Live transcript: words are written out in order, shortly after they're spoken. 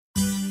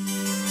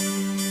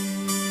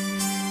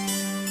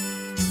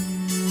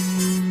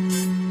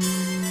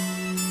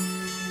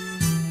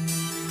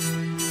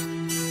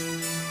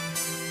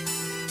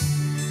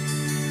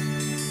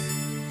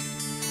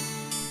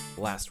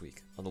Last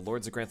week, on the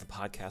Lords of Grantham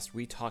podcast,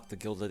 we talked the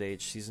Gilded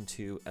Age Season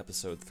 2,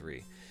 Episode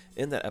 3.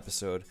 In that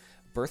episode,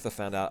 Bertha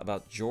found out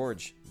about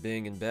George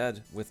being in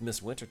bed with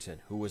Miss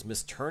Winterton, who was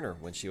Miss Turner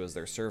when she was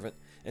their servant,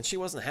 and she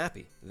wasn't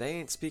happy. They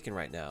ain't speaking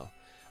right now.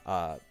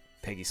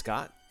 Peggy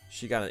Scott,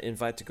 she got an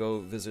invite to go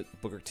visit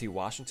Booker T.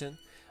 Washington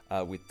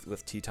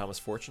with T. Thomas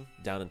Fortune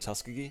down in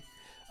Tuskegee.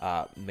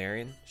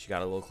 Marion, she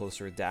got a little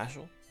closer with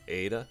Dashiell.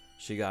 Ada,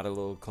 she got a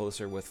little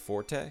closer with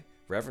Forte,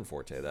 Reverend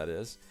Forte, that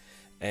is.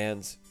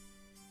 And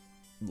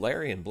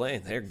Larry and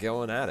Blaine, they're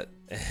going at it.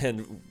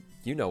 And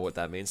you know what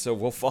that means. So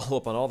we'll follow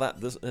up on all that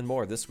and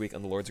more this week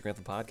on the Lords of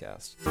Grantham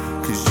podcast.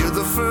 'Cause you're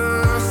the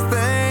first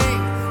thing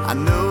I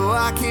know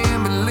I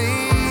can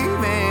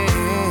believe in.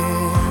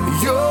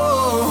 You're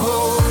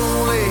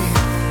holy,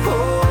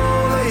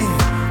 holy,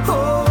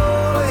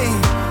 holy,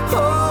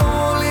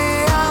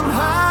 holy. I'm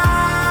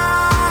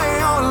high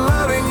on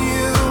loving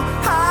you,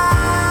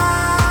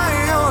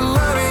 high on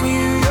loving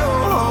you.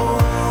 You're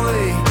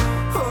holy,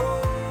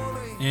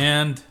 holy.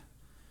 And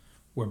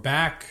we're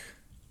back.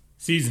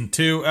 Season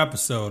 2,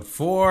 Episode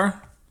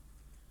 4.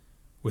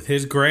 With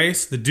His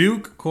Grace, the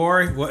Duke.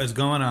 Corey, what is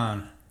going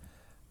on?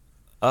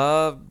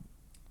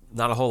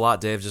 Not a whole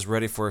lot, Dave. Just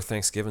ready for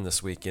Thanksgiving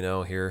this week,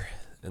 here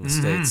in the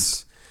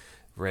States.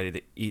 Ready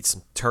to eat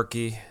some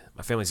turkey.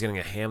 My family's getting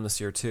a ham this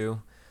year,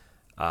 too.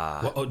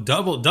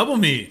 Double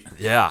meat.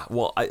 Yeah.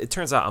 Well, it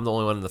turns out I'm the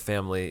only one in the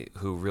family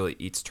who really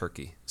eats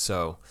turkey.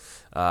 So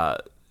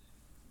other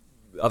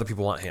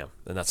people want ham,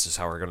 and that's just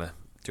how we're going to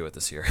do it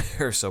this year.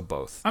 So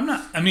both.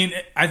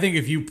 I think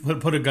if you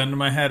put a gun to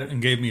my head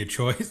and gave me a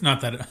choice, not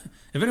that,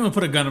 if anyone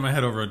put a gun to my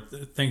head over a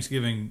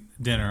Thanksgiving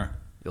dinner,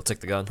 you'll take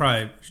the gun?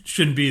 Probably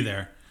shouldn't be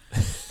there.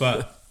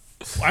 But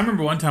I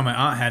remember one time my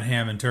aunt had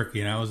ham and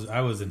turkey, and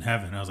I was in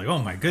heaven. I was like, oh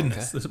my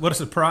goodness, what a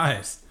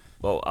surprise.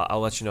 Well,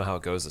 I'll let you know how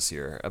it goes this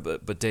year.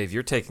 But Dave,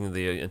 you're taking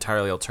the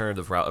entirely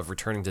alternative route of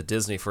returning to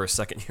Disney for a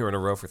second year in a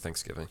row for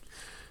Thanksgiving.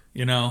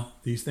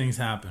 These things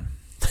happen.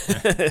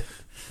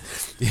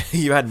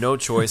 You had no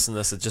choice in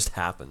this. It just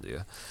happened to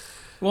you.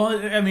 Well,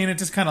 it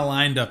just kind of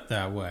lined up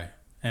that way.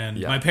 And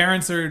my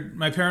parents are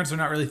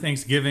not really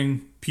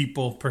Thanksgiving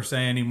people per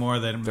se anymore.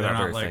 They're not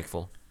very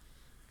thankful.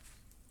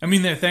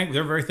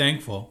 They're very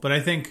thankful. But I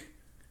think,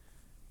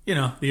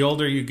 the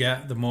older you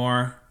get, the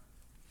more,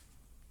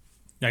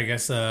 I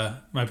guess,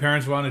 my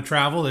parents want to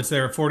travel. It's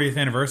their 40th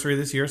anniversary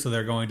this year, so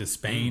they're going to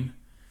Spain.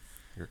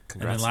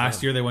 And then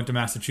last year they went to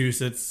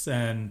Massachusetts,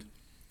 and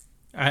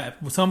at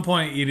some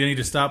point you need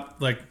to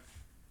stop,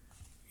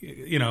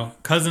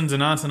 cousins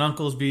and aunts and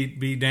uncles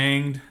be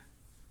danged.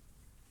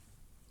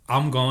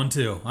 I'm going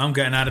too. I'm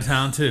getting out of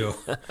town too.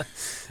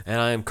 And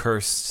I am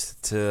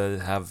cursed to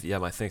have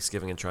my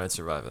Thanksgiving and try and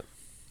survive it.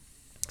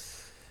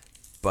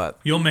 But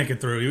you'll make it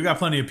through. You got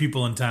plenty of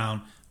people in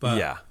town. But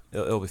yeah,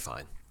 it'll be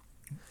fine.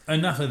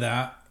 Enough of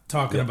that.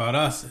 Talking about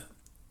us.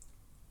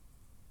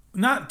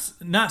 Not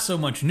so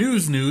much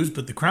news,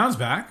 but the Crown's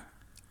back.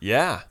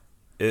 Yeah.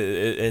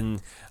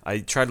 And I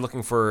tried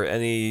looking for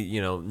any,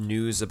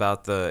 news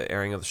about the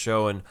airing of the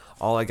show, and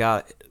all I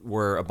got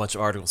were a bunch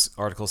of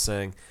articles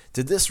saying,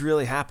 did this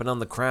really happen on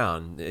The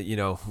Crown?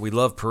 We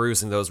love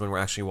perusing those when we're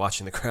actually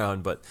watching The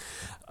Crown, but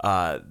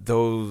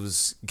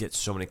those get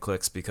so many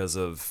clicks because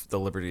of the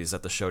liberties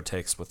that the show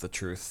takes with the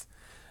truth.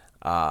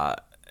 And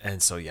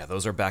so,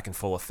 those are back in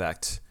full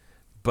effect.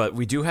 But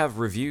we do have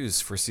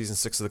reviews for Season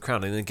 6 of The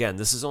Crown. And again,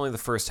 this is only the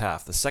first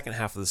half. The second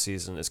half of the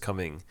season is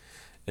coming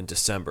in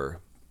December.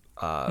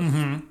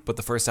 But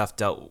the first half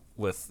dealt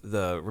with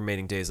the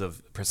remaining days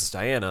of Princess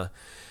Diana.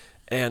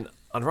 And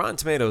on Rotten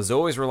Tomatoes,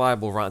 always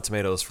reliable Rotten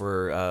Tomatoes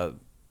for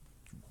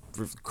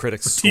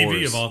critics' scores.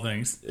 TV of all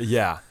things.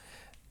 Yeah.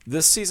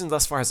 This season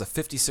thus far has a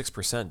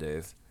 56%,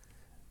 Dave.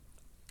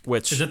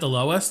 Which is it the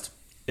lowest?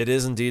 It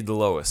is indeed the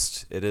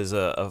lowest. It is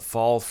a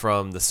fall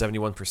from the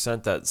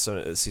 71% that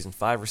Season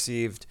 5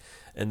 received,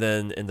 and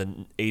then in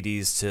the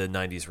 80s to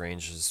 90s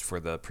ranges for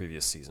the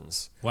previous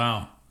seasons.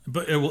 Wow.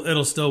 But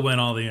it'll still win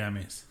all the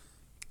Emmys.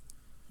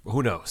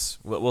 Who knows?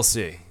 We'll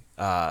see.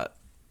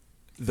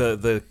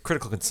 The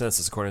critical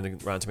consensus, according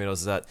to Rotten Tomatoes,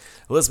 is that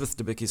Elizabeth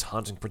Debicki's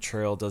haunting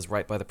portrayal does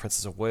right by the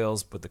Princess of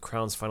Wales, but The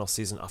Crown's final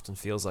season often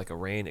feels like a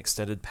reign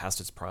extended past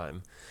its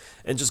prime.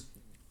 And just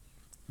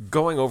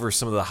going over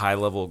some of the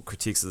high-level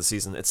critiques of the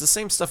season, it's the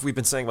same stuff we've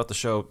been saying about the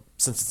show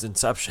since its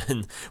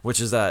inception, which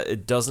is that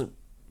it doesn't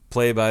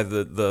play by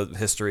the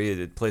history.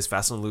 It plays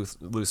fast and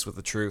loose with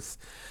the truth.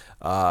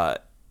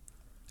 But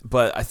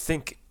I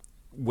think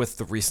with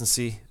the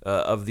recency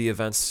of the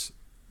events,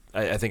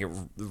 I think it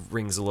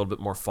rings a little bit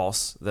more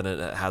false than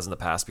it has in the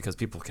past because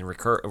people can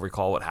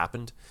recall what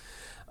happened.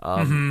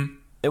 And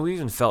we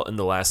even felt in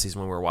the last season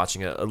when we were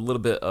watching it a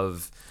little bit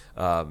of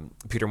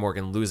Peter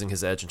Morgan losing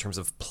his edge in terms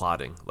of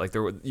plotting. Like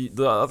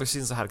the other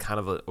seasons had kind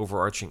of an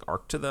overarching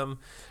arc to them,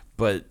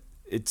 but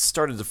it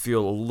started to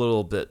feel a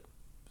little bit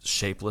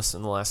shapeless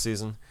in the last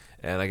season.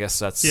 And I guess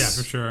that's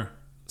for sure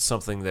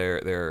something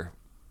they're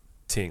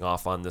teeing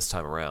off on this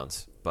time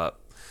around. But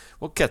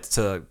we'll get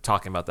to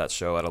talking about that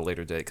show at a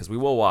later date because we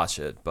will watch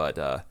it.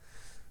 But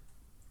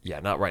Yeah,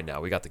 not right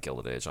now. We got the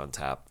Gilded Age on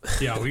tap.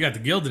 Yeah, we got the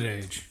Gilded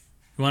Age.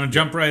 You want to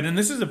jump right in?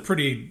 This is a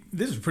pretty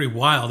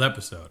wild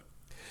episode.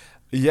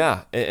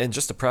 Yeah, and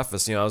just to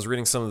preface, I was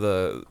reading some of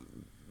the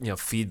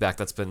feedback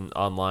that's been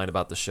online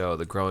about the show,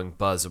 the growing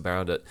buzz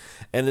around it,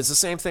 and it's the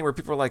same thing where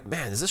people are like,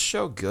 "Man, is this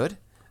show good?"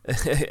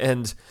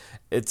 And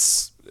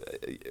it's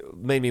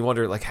made me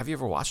wonder, like, have you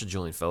ever watched a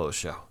Julian Fellows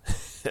show?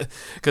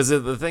 Because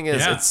the thing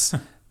is, it's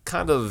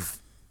kind of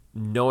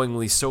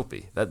knowingly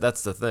soapy.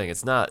 That's the thing.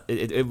 It's not.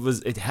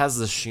 It has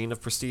the sheen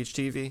of prestige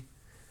TV,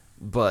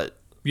 but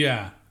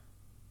yeah.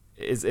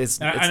 It's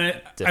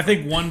I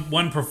think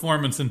one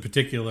performance in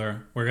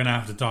particular we're gonna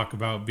have to talk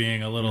about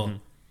being a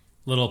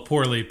little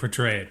poorly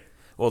portrayed.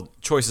 Well,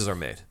 choices are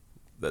made.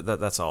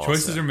 That's all.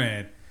 Choices are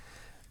made.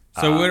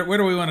 So where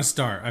do we want to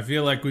start? I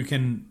feel like we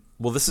can.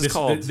 Well, this is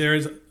called.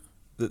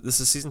 This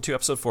is season 2,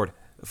 episode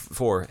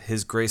 4.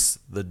 His Grace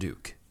the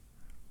Duke.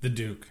 The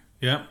Duke.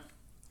 Yep.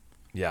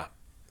 Yeah.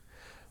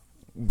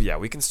 Yeah,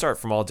 we can start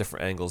from all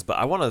different angles, but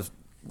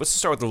let's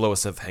start with the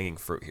lowest of hanging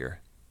fruit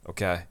here,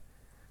 okay?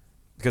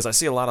 Because I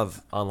see a lot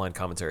of online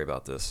commentary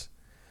about this.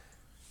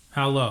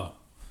 How low?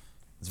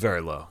 It's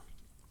very low.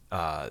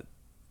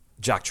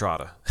 Jack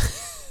Trotta.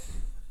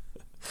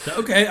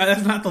 Okay,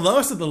 that's not the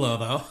lowest of the low,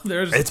 though.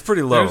 It's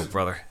pretty low,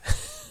 brother.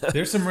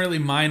 There's some really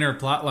minor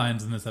plot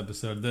lines in this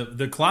episode.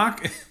 The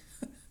clock,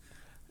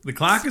 the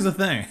clock is a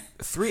thing.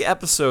 3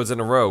 episodes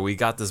in a row, we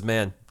got this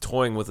man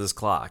toying with his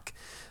clock.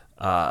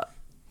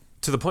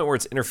 To the point where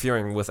it's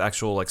interfering with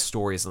actual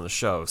stories in the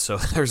show. So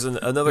there's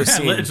another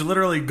scene. It's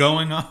literally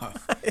going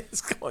off.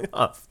 It's going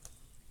off.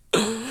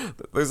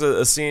 There's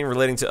a scene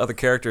relating to other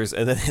characters,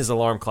 and then his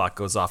alarm clock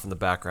goes off in the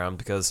background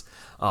because,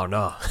 oh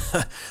no,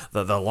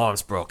 the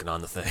alarm's broken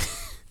on the thing.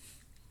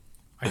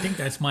 I think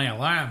that's my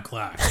alarm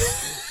clock.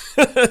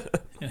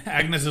 And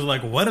Agnes is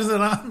like, what is it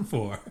on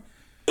for?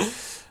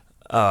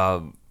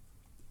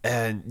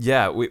 And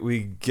yeah, we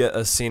get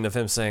a scene of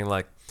him saying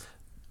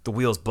the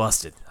wheel's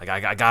busted.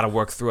 I got to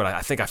work through it.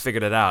 I think I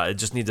figured it out. I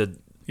just need to.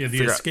 Yeah,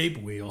 the escape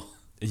wheel.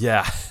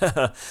 Yeah,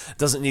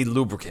 doesn't need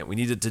lubricant. We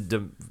needed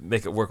to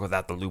make it work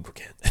without the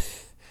lubricant.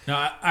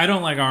 No, I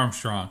don't like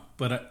Armstrong,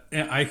 but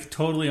I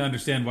totally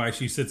understand why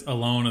she sits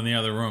alone in the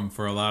other room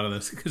for a lot of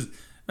this. Because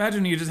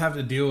imagine you just have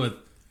to deal with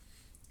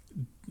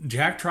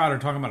Jack Trotter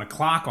talking about a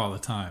clock all the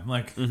time,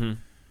 and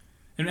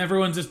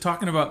everyone's just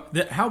talking about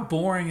how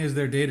boring is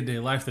their day-to-day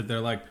life that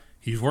they're like,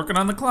 he's working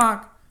on the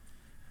clock.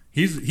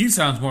 He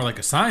sounds more like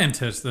a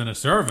scientist than a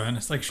servant.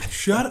 It's like,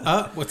 shut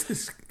up with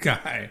this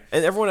guy.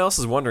 And everyone else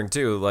is wondering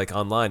too,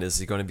 online, is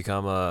he going to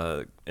become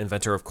a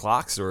inventor of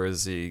clocks, or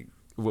is he?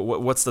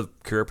 What's the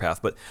career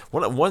path? But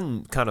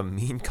one kind of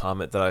mean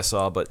comment that I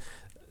saw, but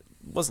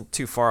wasn't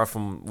too far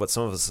from what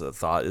some of us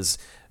thought, is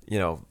he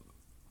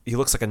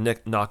looks like a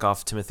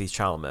knockoff Timothy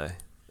Chalamet.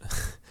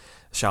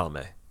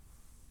 Chalamet,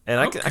 and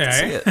I can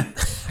see it.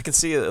 I can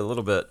see it a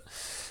little bit.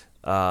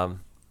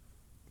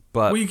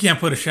 But you can't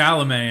put a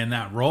Chalamet in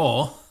that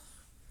role.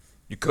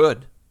 You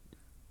could.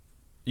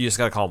 You just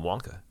got to call him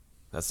Wonka.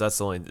 That's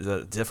the only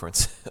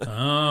difference.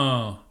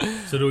 Oh,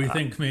 so do we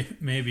think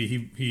maybe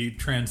he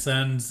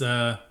transcends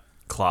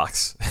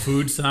clocks,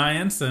 food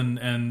science,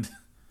 and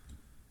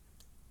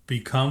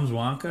becomes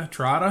Wonka?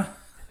 Trotta?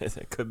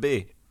 It could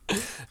be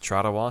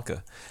Trotta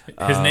Wonka.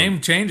 His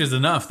name changes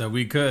enough that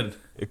we could.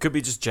 It could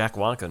be just Jack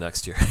Wonka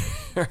next year.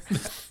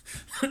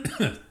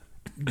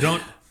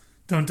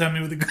 Don't tell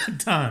me with a good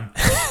time.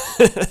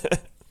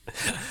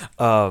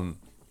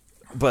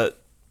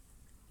 But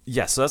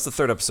yeah, so that's the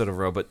 3rd episode in a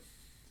row. But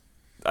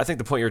I think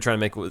the point you were trying to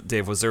make,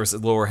 Dave, was there was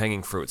lower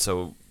hanging fruit.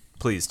 So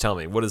please tell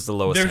me, what is the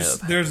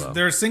lowest?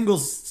 There are single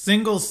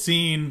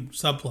scene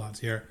subplots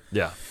here.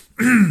 Yeah.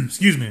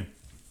 Excuse me.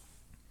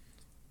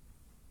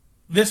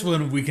 This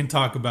one we can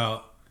talk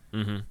about,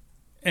 and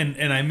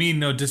I mean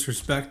no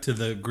disrespect to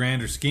the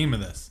grander scheme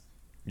of this.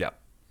 Yeah.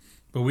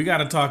 But we got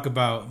to talk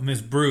about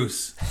Miss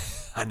Bruce.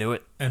 I knew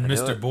it. And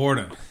Mr.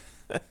 Borden.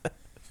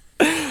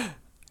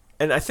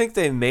 And I think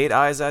they made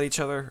eyes at each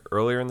other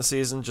earlier in the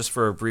season, just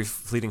for a brief,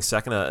 fleeting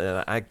second.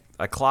 And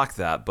I clocked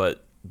that,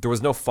 but there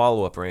was no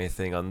follow up or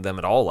anything on them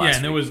at all last week. Yeah,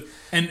 and there was,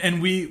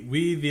 and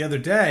we the other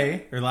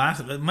day or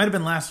it might have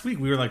been last week.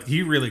 We were like,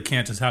 he really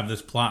can't just have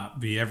this plot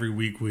be every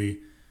week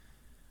we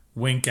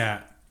wink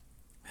at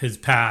his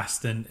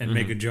past and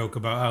make a joke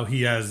about how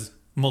he has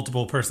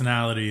multiple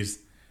personalities.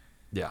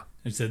 Yeah,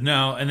 I said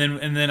no, and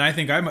then I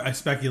think I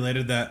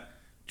speculated that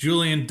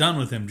Julian done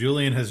with him.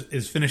 Julian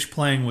is finished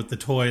playing with the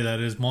toy that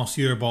is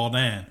Monsieur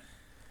Borden.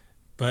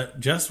 But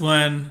just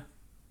when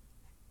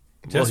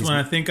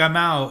I think I'm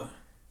out,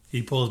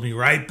 he pulls me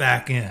right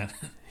back in.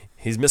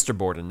 He's Mr.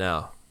 Borden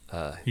now.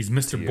 He's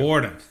Mr.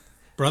 Borden,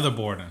 Brother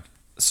Borden.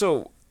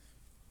 So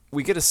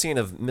we get a scene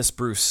of Miss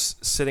Bruce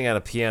sitting at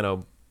a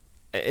piano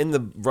in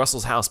the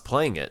Russell's house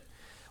playing it,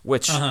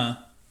 which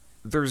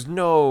there's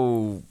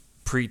no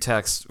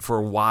pretext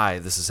for why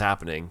this is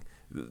happening.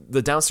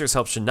 The downstairs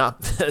help should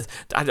not.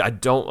 I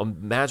don't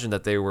imagine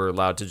that they were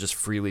allowed to just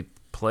freely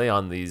play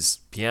on these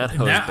pianos.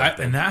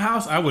 In that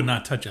house, I would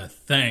not touch a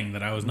thing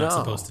that I was not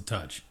supposed to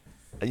touch.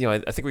 I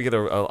think we get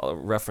a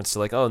reference to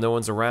like, oh, no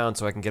one's around,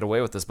 so I can get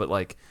away with this. But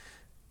like,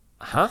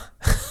 huh?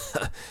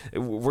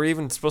 We're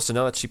even supposed to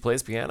know that she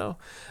plays piano?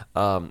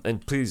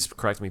 And please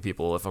correct me,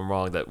 people, if I'm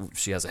wrong, that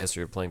she has a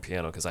history of playing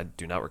piano, because I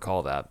do not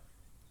recall that.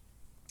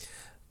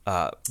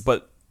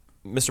 But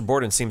Mr.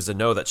 Borden seems to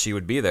know that she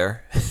would be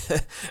there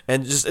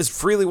and just is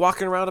freely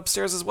walking around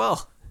upstairs as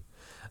well.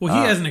 Well,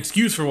 he has an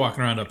excuse for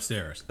walking around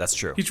upstairs. That's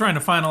true. He's trying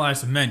to finalize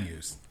some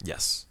menus.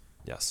 Yes.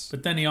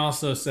 But then he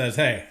also says,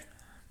 hey,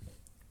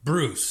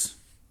 Bruce,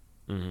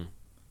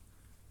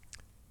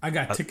 I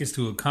got tickets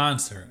to a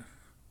concert.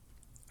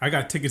 I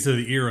got tickets to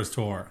the Eras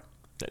tour.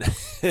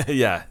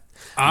 Yeah.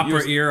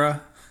 Opera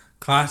era,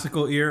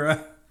 classical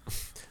era.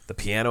 The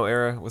piano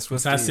era was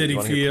supposed to be. City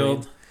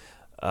Field.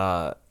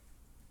 But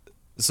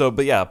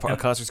yeah, a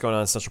concert's going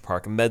on in Central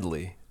Park, a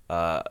medley.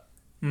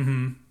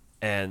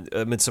 And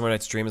Midsummer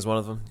Night's Dream is one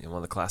of them, one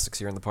of the classics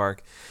here in the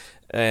park.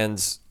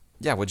 And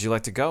yeah, would you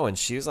like to go? And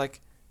she was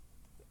like,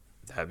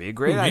 that'd be a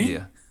great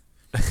idea.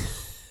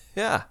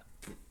 Yeah.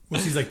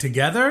 Well, she's like,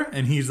 together?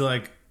 And he's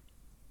like,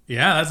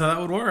 yeah, that's how that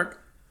would work.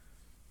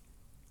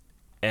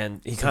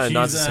 And he kind of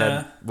nods his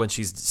head when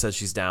she says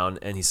she's down,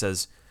 and he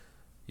says,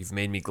 you've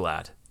made me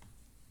glad.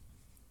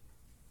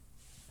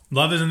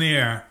 Love is in the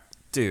air.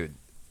 Dude,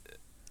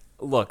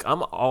 look,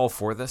 I'm all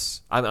for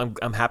this.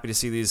 I'm happy to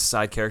see these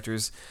side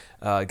characters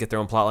get their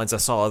own plot lines. I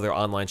saw other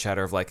online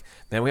chatter of like,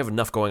 man, we have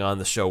enough going on in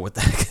the show. What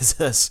the heck is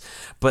this?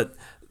 But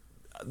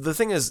the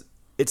thing is,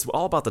 it's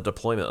all about the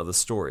deployment of the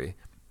story.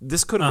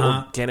 This could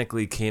have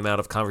organically came out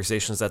of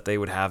conversations that they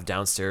would have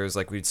downstairs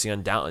like we'd see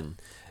on Downton.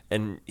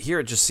 And here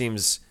it just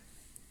seems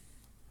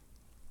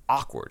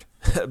awkward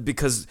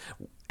because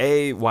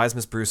why is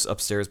Miss Bruce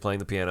upstairs playing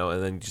the piano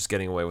and then just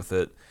getting away with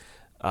it?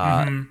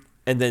 And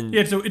then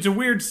it's a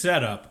weird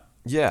setup.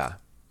 Yeah,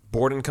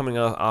 Borden coming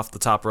off the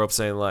top rope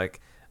saying like,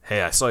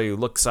 "Hey, I saw you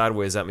look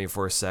sideways at me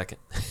for a second.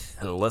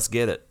 Let's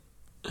get it."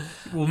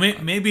 Well,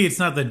 maybe it's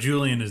not that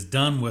Julian is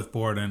done with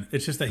Borden.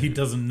 It's just that he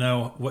doesn't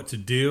know what to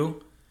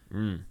do,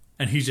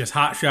 and he's just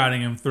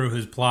hot-shotting him through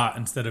his plot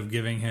instead of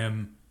giving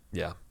him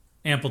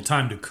ample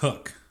time to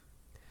cook.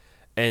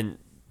 And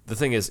the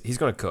thing is, he's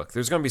going to cook.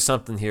 There's going to be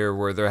something here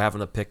where they're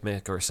having a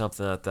picnic or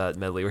something at that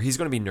medley, or he's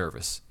going to be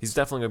nervous. He's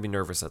definitely going to be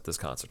nervous at this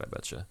concert, I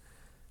bet you.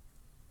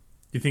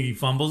 You think he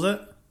fumbles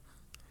it?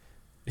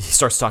 He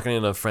starts talking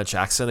in a French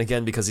accent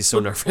again because he's so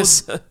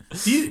nervous. Well,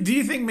 do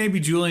you think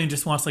maybe Julian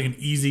just wants like an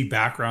easy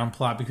background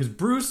plot because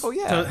Bruce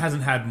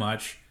hasn't had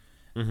much,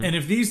 and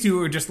if these two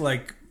are just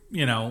like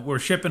we're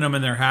shipping them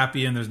and they're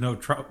happy and there's no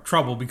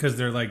trouble because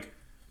they're like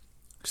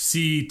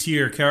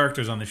C-tier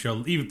characters on the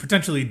show, even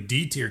potentially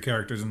D-tier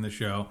characters in the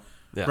show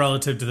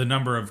relative to the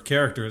number of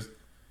characters,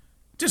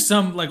 just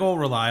some like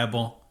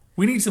reliable.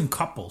 We need some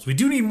couples. We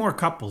do need more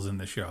couples in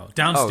the show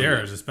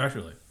downstairs,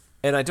 especially.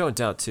 And I don't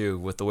doubt, too,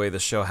 with the way the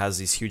show has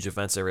these huge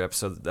events every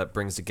episode that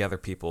brings together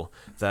people,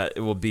 that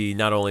it will be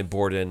not only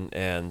Borden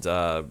and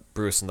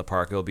Bruce in the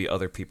park, it will be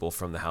other people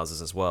from the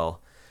houses as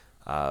well.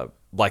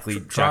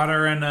 Likely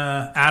Trotter and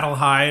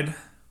Adelheid.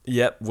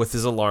 Yep, with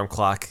his alarm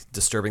clock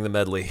disturbing the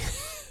medley,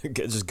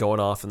 just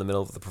going off in the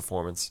middle of the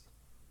performance.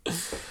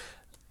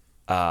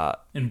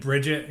 And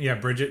Bridget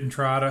and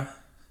Trotter.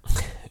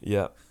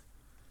 Yep.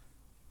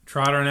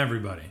 Trotter and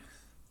everybody.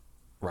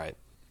 Right.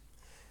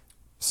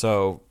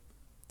 So...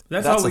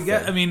 That's all we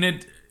get. I mean,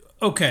 it's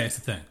the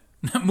thing.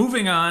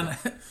 Moving on.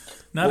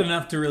 Not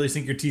enough to really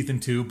sink your teeth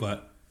into,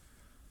 but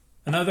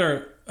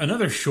another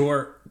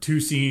short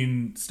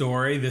 2-scene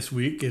story this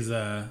week is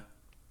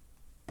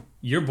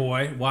your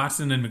boy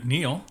Watson and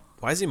McNeil.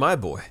 Why is he my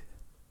boy?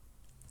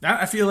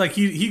 I feel like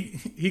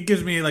he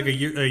gives me like a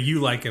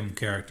you like him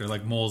character,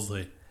 like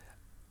Molesley.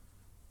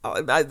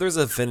 There's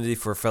an affinity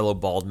for fellow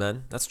bald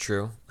men. That's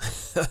true.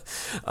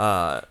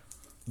 But.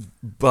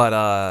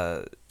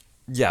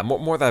 Yeah,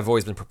 more that I've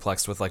always been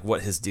perplexed with, like,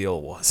 what his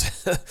deal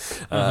was.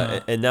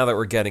 And now that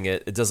we're getting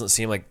it, it doesn't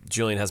seem like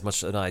Julian has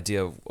much an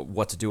idea of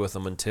what to do with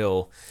him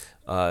until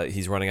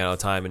he's running out of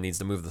time and needs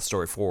to move the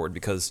story forward,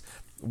 because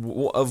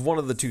of one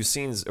of the two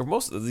scenes, or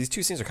most of these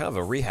two scenes are kind of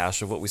a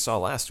rehash of what we saw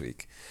last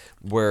week,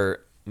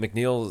 where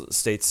McNeil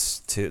states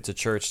to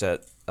Church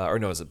that,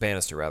 is it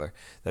Bannister, rather,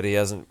 that he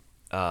hasn't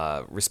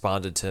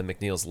responded to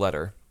McNeil's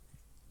letter.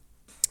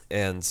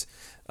 And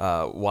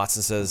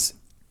Watson says,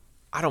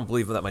 I don't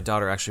believe that my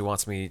daughter actually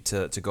wants me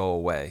to go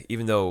away,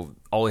 even though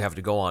all we have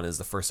to go on is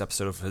the first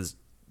episode of his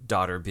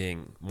daughter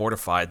being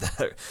mortified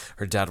that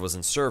her dad was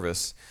in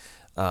service.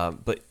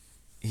 But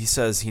he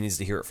says he needs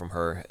to hear it from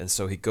her, and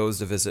so he goes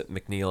to visit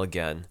McNeil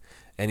again.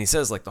 And he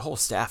says, like, the whole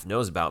staff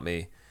knows about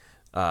me,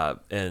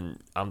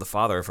 and I'm the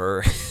father of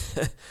her.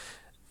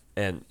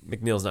 And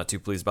McNeil's not too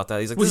pleased about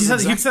that. He's like,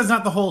 he says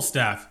not the whole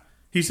staff.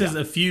 He says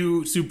a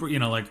few super,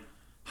 like,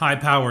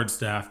 high-powered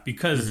staff,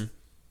 because...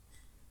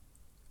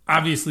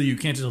 Obviously, you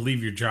can't just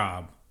leave your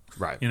job.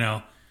 Right. You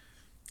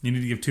need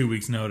to give 2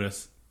 weeks'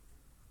 notice.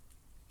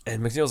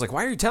 And McNeil's like,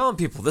 why are you telling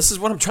people? This is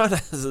what I'm trying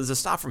to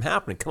stop from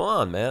happening. Come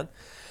on, man.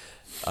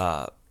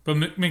 But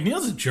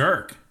McNeil's a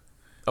jerk.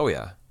 Oh,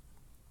 yeah.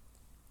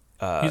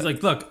 He's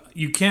like, look,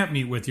 you can't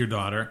meet with your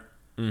daughter.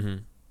 Mm-hmm.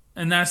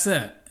 and that's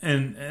it.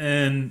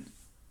 And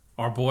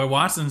our boy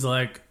Watson's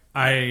like,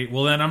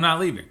 then I'm not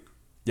leaving.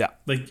 Yeah.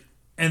 Like,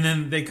 and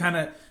then they kind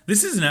of,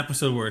 this is an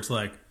episode where it's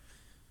like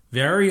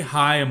very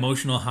high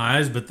emotional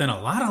highs, but then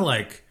a lot of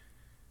like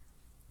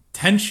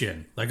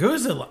tension. Like I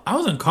was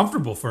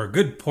uncomfortable for a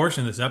good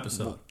portion of this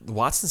episode.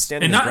 Watson's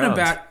standing And his not in a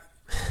ground.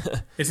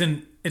 bad,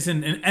 it's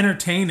an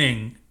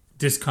entertaining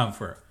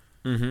discomfort.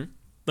 Mm-hmm.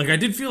 Like I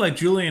did feel like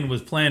Julian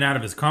was playing out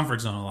of his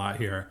comfort zone a lot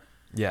here.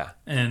 Yeah.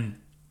 And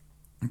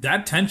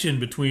that tension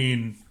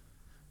between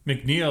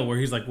McNeil, where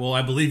he's like, well,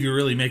 I believe you're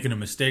really making a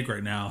mistake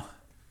right now.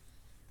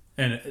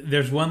 And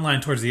there's one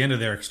line towards the end of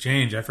their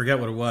exchange, I forget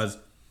what it was,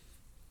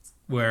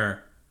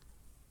 where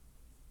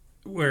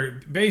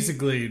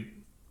basically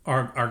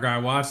our guy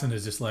Watson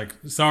is just like,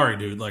 sorry,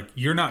 dude, like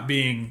you're not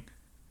being,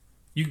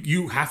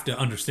 you have to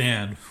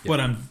understand what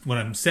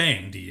I'm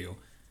saying to you.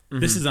 Mm-hmm.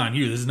 This is on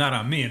you. This is not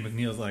on me. And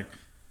McNeil's like,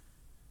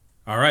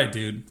 all right,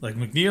 dude. Like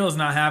McNeil is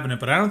not having it,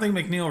 but I don't think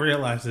McNeil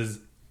realizes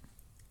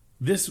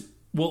this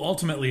will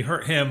ultimately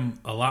hurt him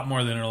a lot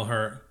more than it'll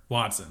hurt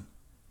Watson.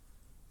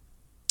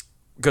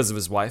 Because of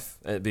his wife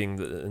being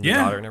the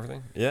daughter and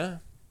everything? Yeah.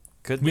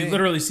 Could be. We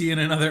literally see in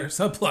another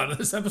subplot of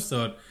this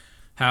episode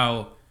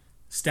how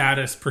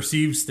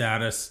perceived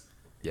status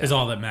is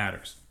all that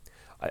matters.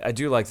 I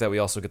do like that we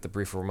also get the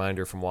brief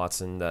reminder from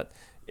Watson that,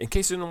 in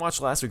case you didn't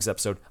watch last week's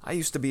episode, I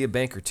used to be a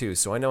banker too,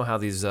 so I know how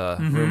these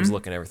rooms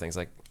look and everything. It's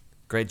like,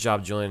 great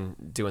job, Julian,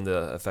 doing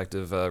the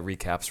effective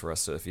recaps for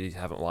us if you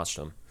haven't watched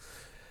them.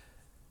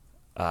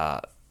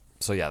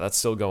 So yeah, that's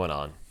still going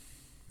on.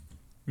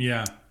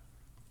 Yeah.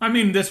 I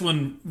mean, this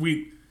one,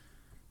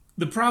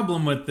 the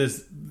problem with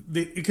this,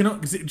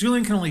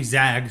 Julian can only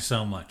zag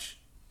so much.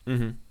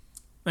 Mm-hmm.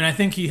 And I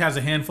think he has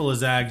a handful of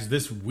zags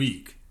this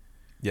week.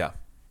 Yeah.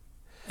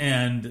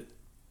 And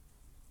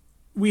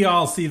we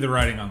all see the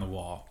writing on the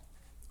wall.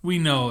 We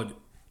know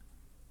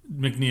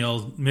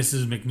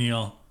Mrs.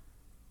 McNeil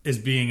is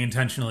being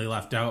intentionally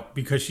left out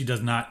because she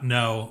does not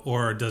know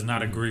or does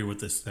not agree with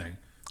this thing.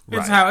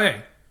 It's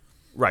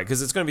Right,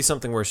 because it's going to be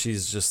something where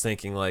she's just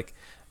thinking like,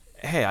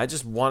 hey, I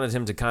just wanted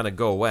him to kind of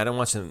go away. I don't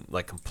want him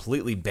like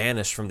completely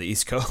banished from the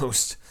East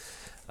Coast.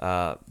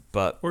 Or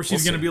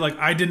she's going to be like,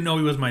 I didn't know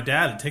he was my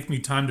dad. It takes me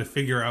time to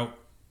figure out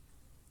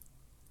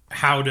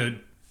how to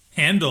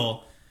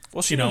handle.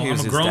 Well, I'm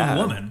a grown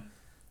woman.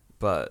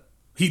 But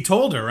he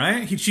told her,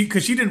 right?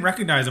 Because she didn't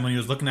recognize him when he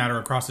was looking at her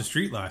across the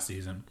street last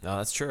season. No,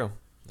 that's true.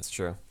 That's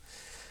true.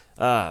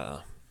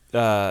 That's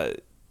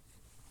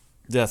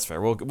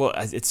fair. Well,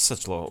 it's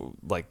such low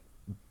like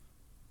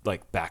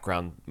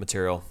background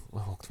material.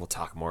 We'll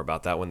talk more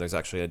about that when there's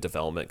actually a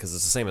development, because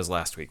it's the same as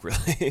last week,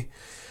 really.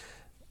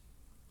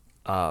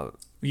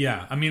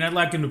 Yeah, I mean, I'd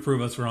like him to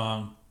prove us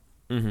wrong.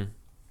 Mm-hmm.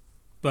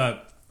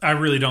 But I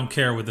really don't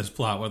care with this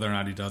plot whether or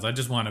not he does. I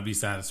just want to be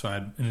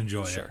satisfied and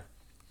enjoy it.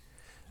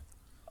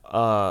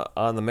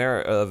 On the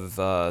merit of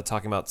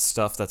talking about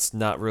stuff that's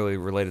not really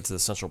related to the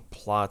central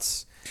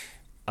plots,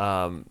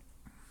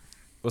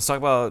 let's talk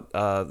about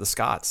the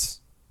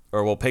Scotts,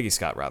 or Peggy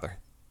Scott rather.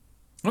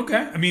 Okay,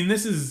 I mean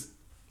this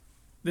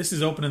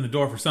is opening the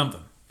door for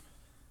something.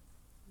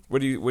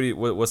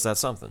 What's that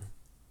something?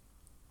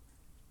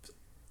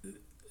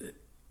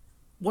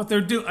 What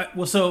they're doing.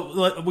 Well,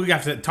 so we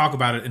have to talk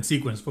about it in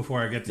sequence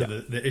before I get to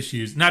the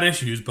issues. Not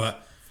issues,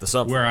 but the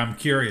something. Where I'm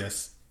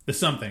curious. The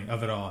something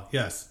of it all.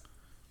 Yes.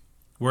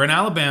 We're in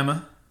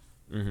Alabama.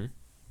 Mm-hmm.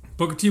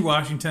 Booker T.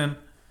 Washington.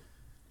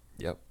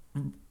 Yep.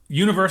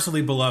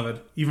 Universally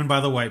beloved, even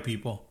by the white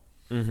people.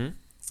 Mm-hmm.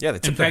 Yeah, they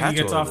took their hat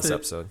to her in this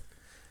episode.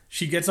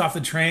 She gets off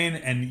the train,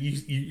 and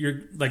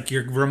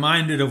you're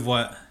reminded of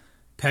what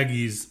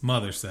Peggy's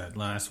mother said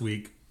last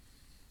week.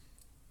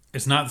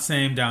 It's not the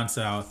same down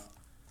south.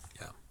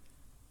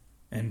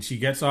 And she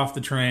gets off the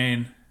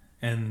train,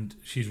 and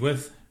she's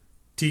with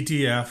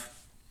TTF.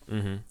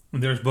 Mm-hmm.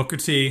 And there's Booker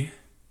T.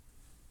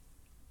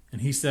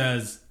 And he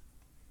says,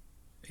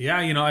 yeah,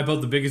 I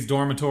built the biggest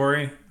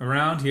dormitory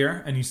around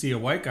here. And you see a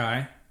white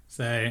guy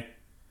say,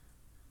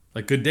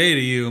 like, good day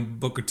to you,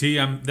 Booker T.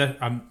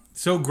 I'm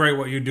so great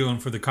what you're doing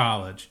for the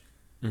college.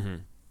 Mm-hmm.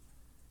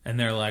 And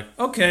they're like,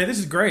 okay, this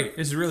is great.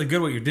 This is really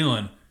good what you're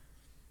doing.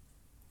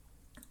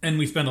 And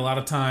we spend a lot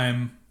of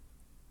time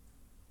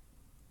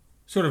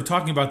sort of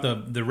talking about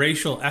the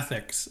racial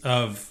ethics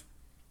of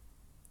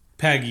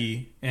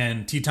Peggy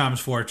and T. Thomas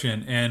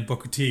Fortune and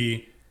Booker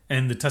T.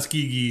 and the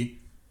Tuskegee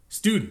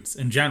students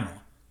in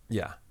general.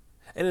 Yeah.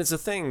 And it's a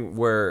thing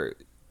where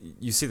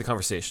you see the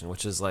conversation,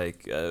 which is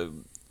like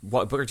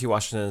Booker T.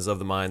 Washington is of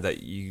the mind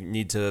that you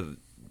need to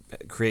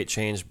create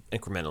change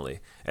incrementally,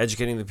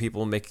 educating the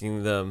people,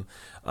 making them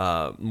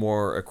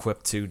more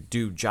equipped to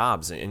do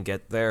jobs and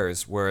get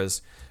theirs.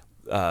 Whereas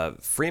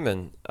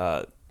Freeman,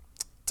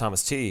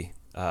 Thomas T.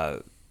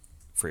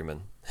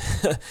 Freeman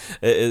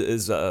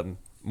is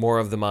more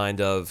of the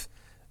mind of,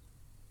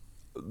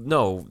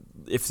 no,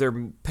 if they're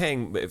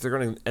going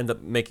to end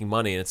up making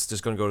money and it's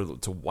just going to go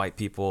to white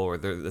people, or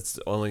it's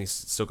only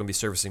still going to be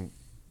servicing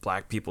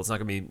black people, it's not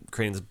going to be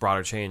creating this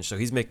broader change. So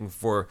he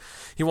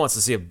wants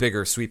to see a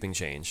bigger sweeping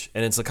change,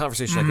 and it's a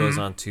conversation that goes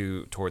on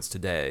towards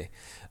today.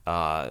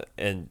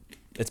 And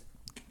it's,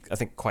 I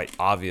think, quite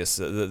obvious,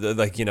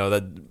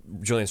 that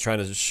Julian's trying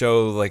to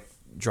show, like,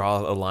 draw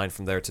a line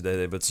from there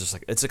today, but it's just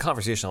like, it's a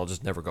conversation that'll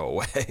just never go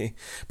away.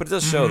 But it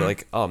does show that,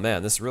 like, oh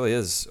man, this really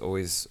is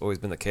always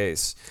been the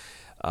case.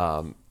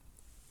 And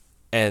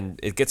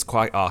it gets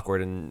quite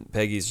awkward, and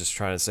Peggy's just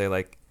trying to say,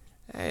 like,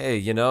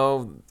 hey,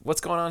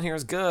 what's going on here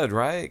is good,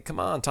 right? Come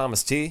on,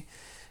 Thomas T.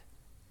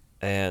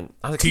 And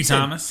T.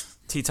 Thomas.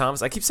 T.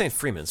 Thomas. I keep saying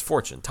Freeman. It's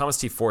Fortune. Thomas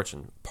T.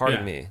 Fortune.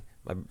 Pardon me.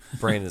 My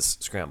brain is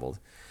scrambled.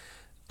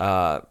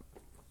 But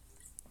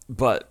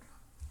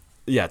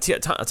yeah,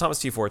 Thomas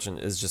T. Fortune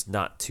is just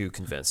not too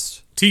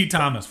convinced. T.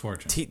 Thomas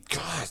Fortune.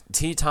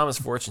 T. Thomas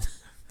Fortune.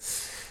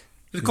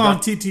 Just call him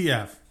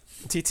TTF.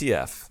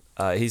 TTF.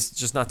 He's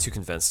just not too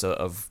convinced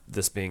of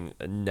this being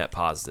a net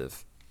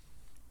positive.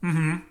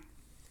 Mm-hmm.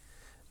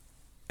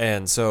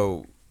 And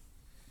so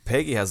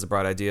Peggy has the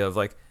bright idea of,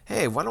 like,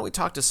 hey, why don't we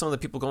talk to some of the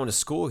people going to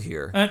school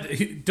here?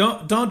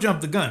 Don't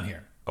jump the gun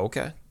here.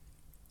 Okay.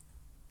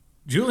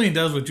 Julian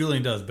does what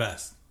Julian does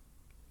best.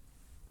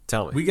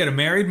 Tell me. We get a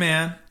married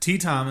man, T.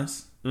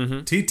 Thomas,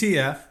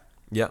 TTF,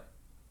 Yep.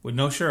 with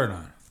no shirt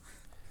on.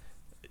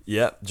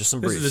 Yep, just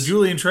some briefs. This is a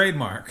Julian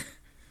trademark.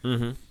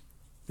 Mm-hmm.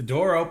 The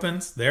door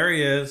opens. There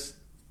he is.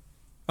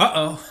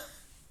 Uh-oh.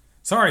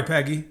 Sorry,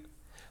 Peggy.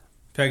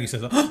 Peggy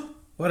says,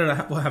 what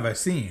have I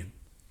seen?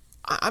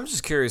 I'm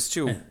just curious,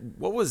 too.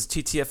 What was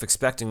TTF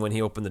expecting when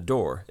he opened the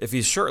door? If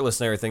he's shirtless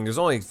and everything, there's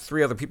only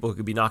 3 other people who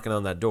could be knocking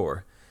on that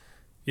door.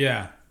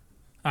 Yeah.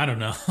 I don't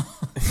know.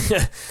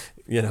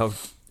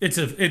 It's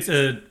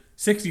a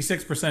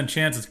 66%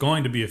 chance it's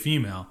going to be a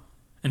female.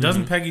 And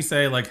doesn't Peggy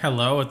say, like,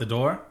 hello at the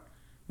door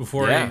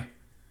before he...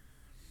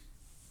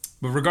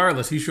 But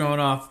regardless, he's showing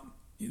off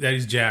that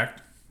he's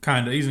jacked.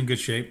 Kind of. He's in good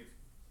shape.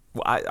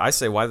 Well, I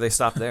say, why did they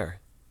stop there?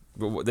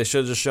 They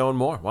should have just shown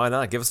more. Why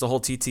not? Give us the whole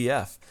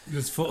TTF.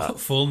 Just full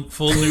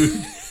nude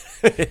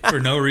for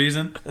no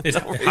reason. It's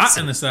hot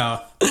in the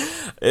South.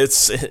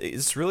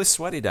 It's really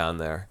sweaty down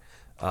there.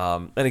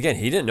 And again,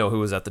 he didn't know who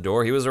was at the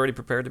door. He was already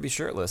prepared to be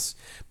shirtless.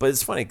 But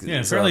it's funny.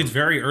 Yeah, apparently it's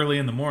very early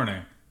in the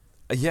morning.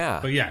 Yeah.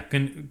 But yeah,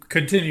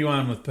 continue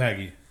on with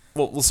Peggy.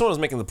 Well, someone was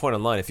making the point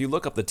online. If you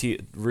look up the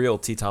real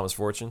T. Thomas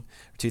Fortune,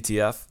 or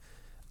TTF,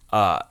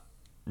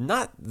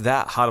 not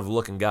that hot of a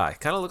looking guy.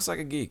 Kind of looks like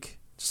a geek.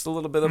 Just a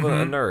little bit of a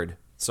nerd.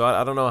 So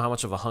I don't know how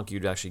much of a hunk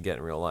you'd actually get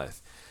in real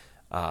life.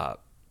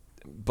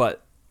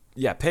 But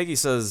yeah, Peggy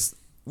says,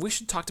 we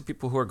should talk to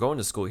people who are going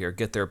to school here,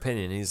 get their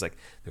opinion. And he's like,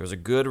 there's a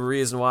good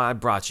reason why I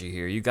brought you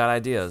here. You got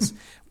ideas.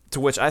 To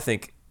which I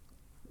think,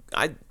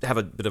 I have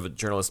a bit of a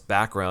journalist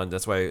background.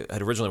 That's why I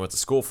had originally went to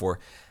school for.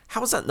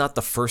 How is that not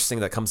the first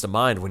thing that comes to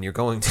mind when you're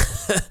going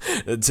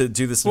to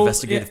do this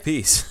investigative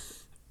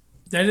piece?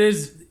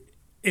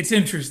 It's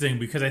interesting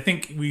because I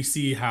think we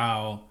see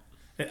how,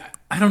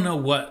 I don't know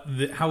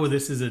how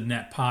this is a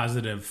net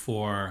positive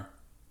for,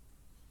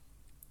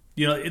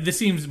 this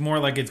seems more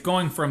like it's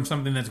going from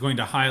something that's going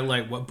to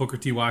highlight what Booker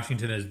T.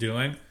 Washington is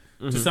doing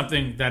to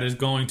something that is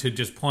going to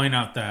just point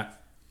out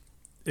that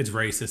it's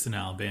racist in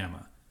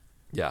Alabama.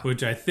 Yeah.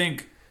 Which I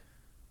think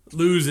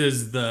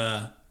loses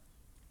the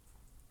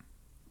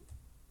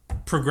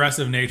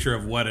progressive nature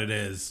of what it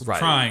is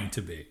trying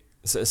to be.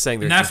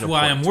 Saying and that's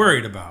why I'm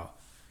worried about.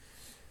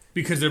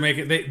 Because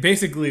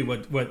basically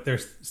what they're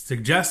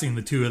suggesting,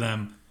 the two of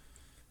them,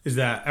 is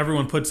that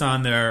everyone puts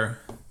on their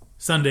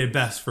Sunday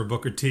best for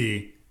Booker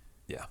T.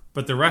 Yeah.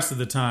 But the rest of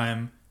the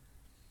time,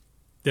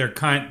 they're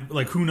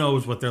who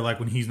knows what they're like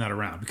when he's not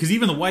around. Because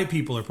even the white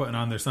people are putting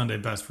on their Sunday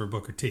best for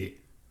Booker T.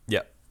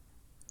 Yeah.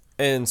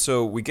 And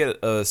so we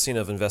get a scene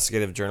of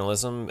investigative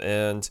journalism,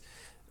 and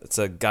it's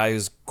a guy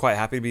who's quite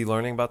happy to be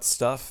learning about the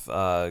stuff,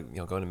 going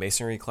to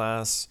masonry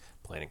class,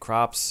 planting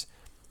crops.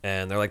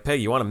 And they're like,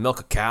 Peggy, you want to milk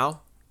a cow?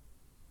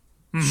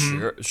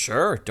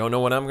 Sure. Don't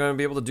know when I'm going to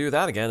be able to do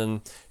that again.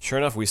 And sure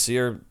enough, we see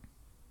her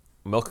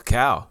milk a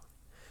cow.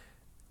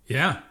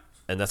 Yeah.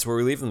 And that's where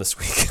we leave them this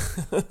week.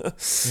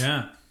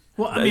 Yeah.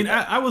 Well, I mean,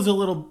 I was a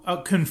little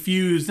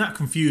confused, not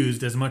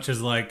confused as much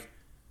as like,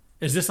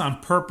 is this on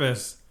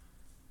purpose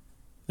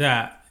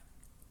that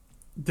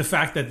the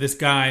fact that this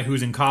guy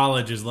who's in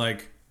college is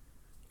like,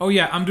 oh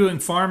yeah, I'm doing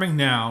farming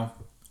now.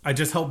 I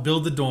just helped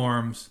build the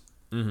dorms.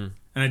 And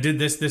I did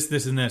this,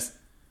 and this.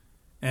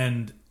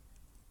 And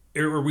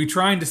are we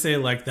trying to say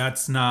like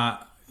that's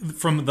not,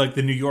 from like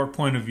the New York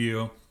point of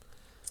view,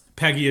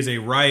 Peggy is a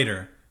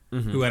writer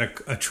who had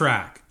a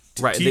track.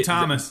 Right. T.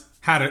 Thomas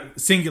had a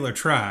singular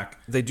track.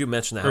 They do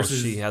mention how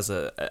she has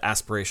a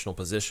aspirational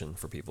position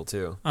for people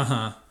too.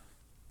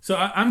 So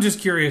I'm just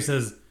curious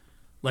as,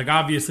 like,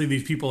 obviously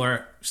these people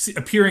are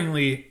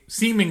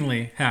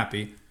seemingly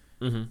happy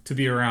to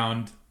be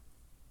around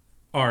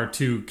our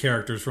two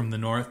characters from the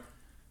North,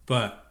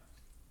 but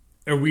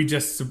are we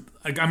just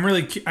like,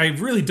 I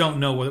really don't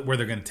know where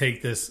they're going to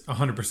take this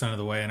 100% of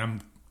the way,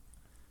 and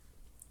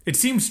it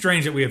seems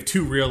strange that we have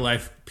two real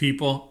life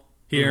people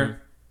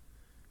here,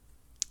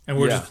 and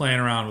we're just playing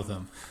around with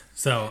them.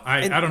 So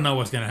I don't know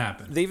what's going to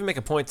happen. They even make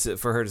a point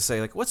for her to say,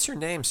 like, what's your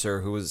name,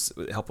 sir, who was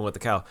helping with the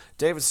cow?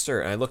 David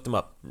Sturt. And I looked him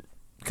up.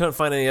 couldn't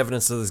find any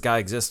evidence of this guy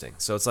existing.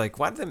 So it's like,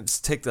 why did they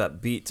take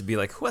that beat to be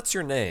like, what's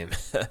your name?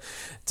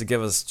 To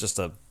give us just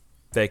a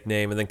fake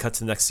name and then cut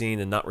to the next scene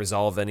and not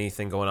resolve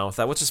anything going on with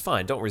that, which is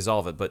fine. Don't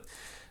resolve it, but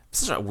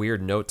such a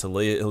weird note to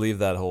leave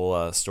that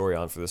whole story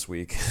on for this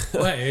week.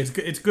 Well,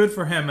 it's good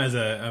for him as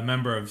a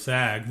member of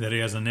SAG that he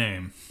has a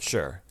name.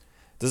 Sure.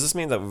 Does this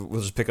mean that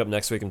we'll just pick up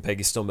next week and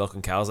Peggy's still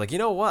milking cows? Like, you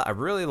know what? I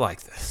really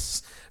like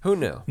this. Who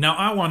knew? Now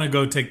I want to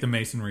go take the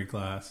masonry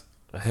class.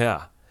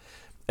 Yeah.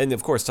 And,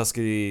 of course,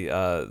 Tuskegee,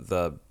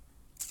 the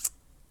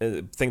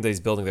thing that he's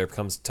building there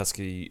becomes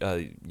Tuskegee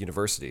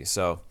University.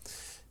 So,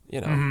 you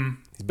know,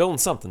 he's building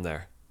something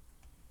there.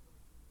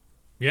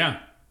 Yeah.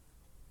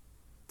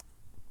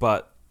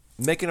 But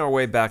making our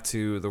way back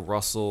to the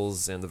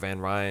Russells and the Van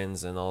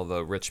Ryans and all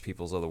the rich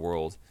peoples of the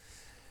world,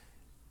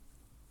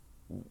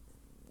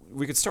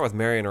 we could start with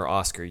Marion or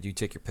Oscar. You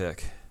take your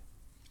pick.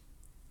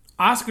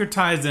 Oscar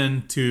ties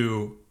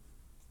into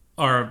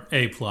our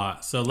A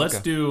plot. So let's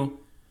do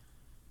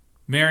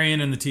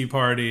Marion and the Tea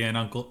Party and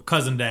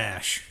Cousin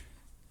Dash.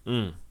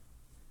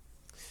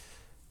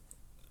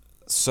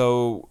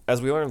 So,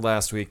 as we learned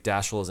last week,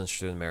 Dashiell is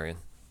interested in Marion.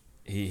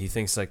 He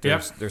thinks like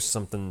there's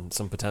some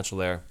potential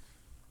there.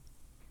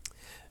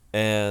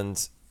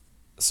 And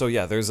so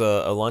yeah, there's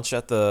a lunch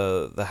at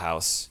the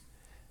house,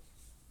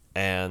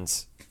 and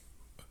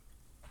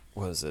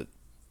what is it?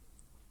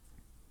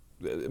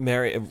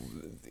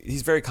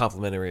 He's very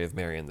complimentary of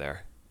Marion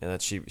there, and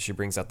that she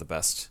brings out the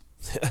best.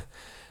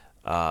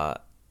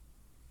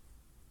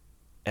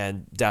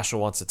 And Dashiell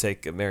wants to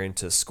take Marion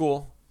to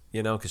school,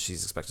 you know, because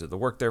she's expected to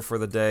work there for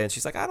the day, and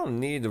she's like, I don't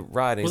need to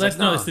ride. And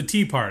It's the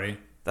tea party.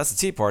 That's the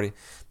tea party.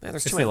 Man,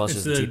 there's too many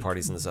lunches and tea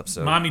parties in this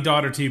episode.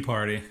 Mommy-daughter tea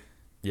party.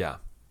 Yeah.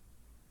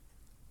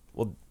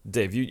 Well,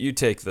 Dave, you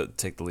take the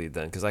lead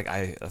then, because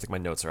I think my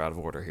notes are out of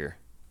order here.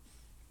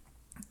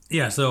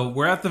 Yeah, so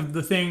we're at the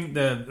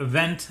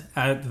event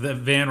at the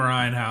Van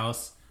Ryn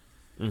house,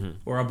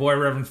 where our boy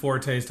Reverend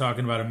Forte is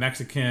talking about a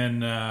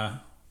Mexican,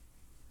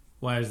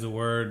 why is the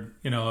word,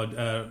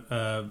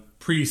 a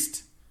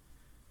priest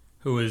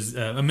who is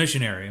a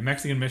missionary, a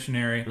Mexican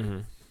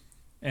missionary,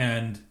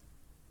 and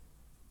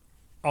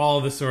all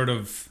the sort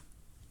of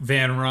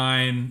Van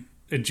Ryn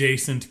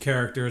adjacent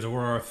characters,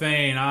 Aurora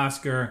Fane,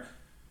 Oscar,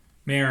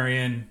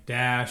 Marion,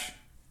 Dash,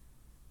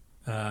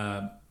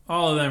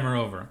 all of them are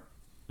over.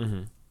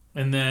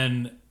 And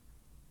then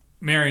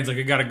Marion's like,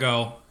 I gotta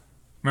go.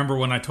 Remember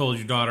when I told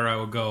your daughter I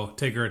would go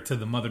take her to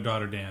the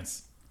mother-daughter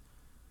dance?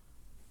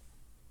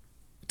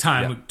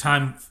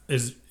 Time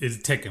is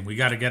ticking. We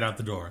gotta get out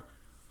the door.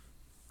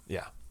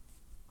 Yeah.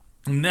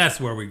 And that's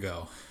where we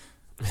go.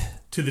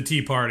 To the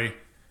tea party,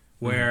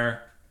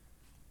 where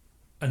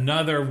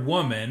another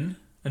woman,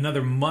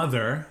 another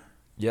mother,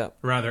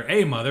 rather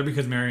a mother,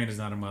 because Marion is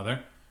not a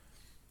mother,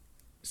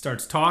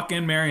 starts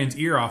talking Marion's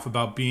ear off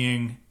about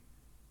being...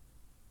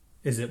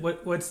 Is it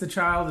what's the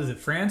child? Is it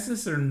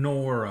Francis or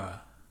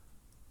Nora?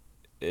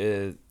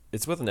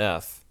 It's with an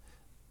F.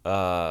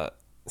 I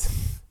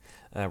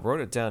wrote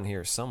it down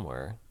here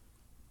somewhere.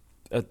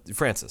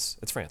 Francis.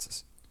 It's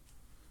Francis.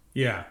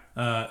 Yeah.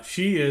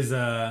 She is.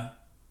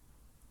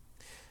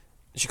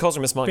 She calls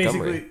her Miss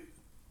Montgomery.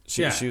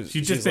 She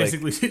just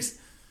basically like,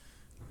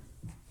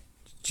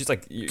 she's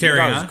like, your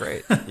daughter's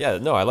great. Yeah,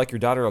 no, I like your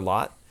daughter a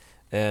lot,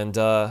 and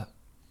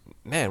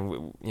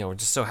man, we're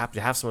just so happy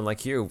to have someone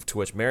like you. To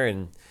which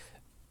Marion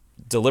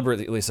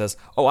deliberately says,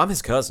 "Oh, I'm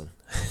his cousin,"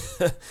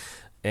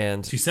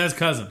 and she says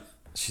cousin.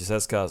 She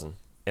says cousin,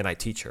 and I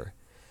teach her.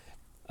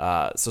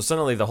 So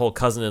suddenly the whole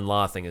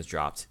cousin-in-law thing is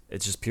dropped.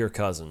 It's just pure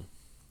cousin,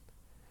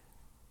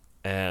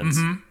 and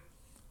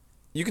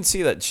you can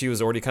see that she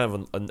was already kind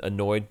of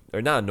annoyed,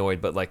 or not annoyed,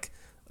 but like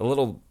a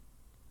little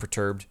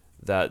perturbed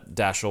that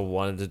Dashiell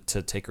wanted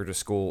to take her to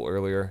school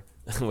earlier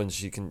when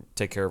she can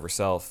take care of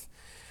herself,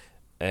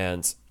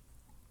 and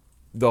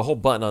the whole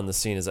button on the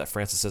scene is that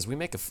Francis says, "We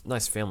make a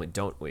nice family,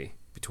 don't we?"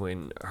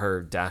 Between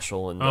her,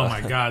 Dashiell, and oh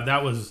my god,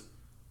 that was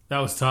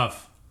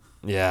tough.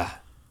 Yeah,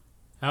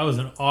 that was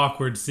an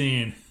awkward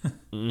scene.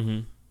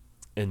 And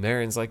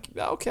Marion's like,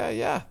 "Okay,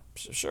 yeah,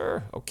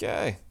 sure,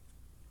 okay."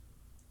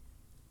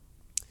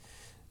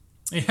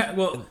 Yeah,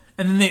 well,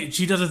 and then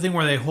she does a thing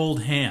where they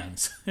hold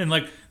hands, and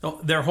like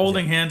they're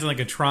holding hands in like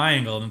a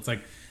triangle, and it's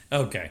like,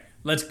 okay,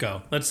 let's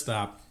go, let's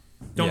stop.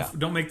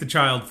 Don't make the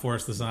child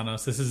force this on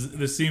us.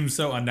 This seems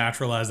so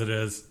unnatural as it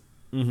is.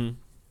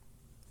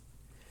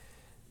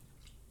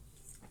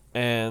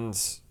 And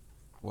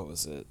what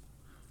was it?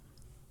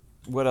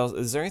 What else?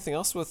 Is there anything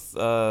else with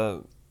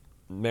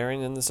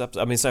Marion in this episode?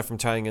 I mean, aside from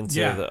tying into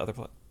the other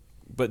plot.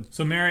 But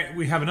so Marion,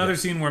 we have another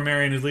scene where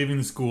Marion is leaving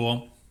the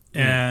school,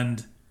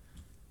 and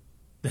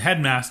the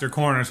headmaster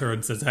corners her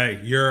and says,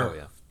 "Hey,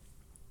 you're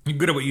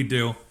good at what you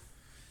do.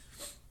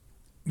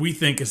 We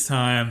think it's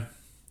time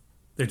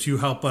that you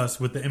help us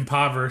with the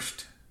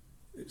impoverished,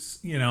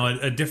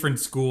 a different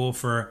school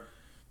for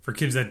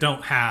kids that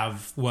don't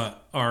have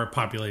what our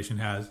population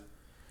has,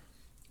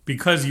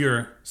 because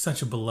you're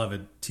such a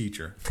beloved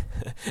teacher."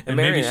 And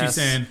maybe she's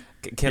saying,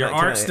 your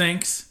art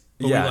stinks,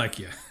 but we like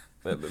you.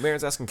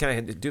 Marion's asking, can I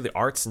do the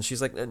arts? And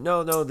she's like,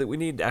 no, that we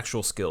need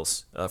actual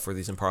skills for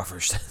these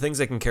impoverished things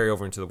they can carry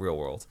over into the real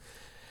world.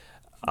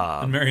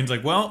 And Marion's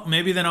like, well,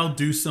 maybe then I'll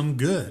do some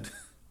good.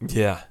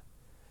 Yeah.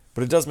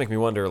 But it does make me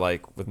wonder,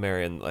 like, with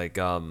Marion, like,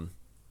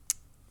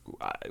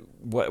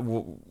 what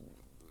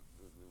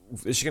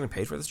is she getting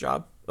paid for this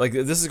job? Like,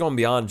 this is going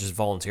beyond just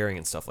volunteering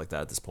and stuff like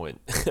that at this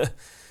point.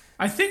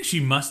 I think she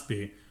must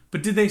be.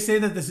 But did they say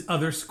that this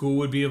other school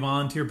would be a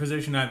volunteer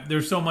position?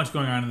 There's so much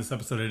going on in this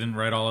episode, I didn't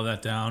write all of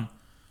that down.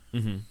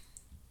 Mm-hmm.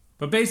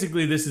 But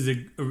basically, this is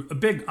a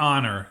big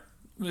honor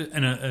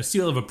and a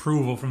seal of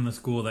approval from the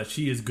school that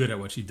she is good at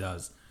what she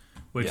does,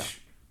 which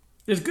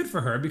is good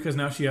for her because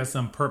now she has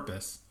some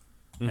purpose.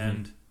 Mm-hmm.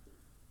 And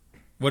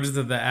what is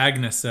it that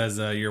Agnes says?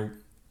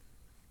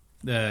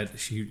 That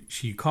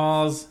she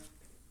calls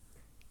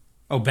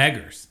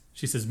beggars.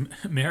 She says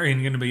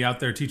Marion going to be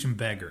out there teaching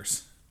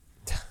beggars.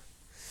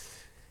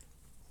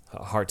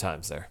 Hard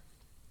times there.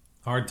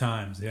 Hard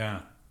times,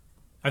 yeah.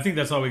 I think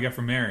that's all we get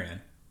from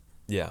Marion.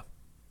 Yeah.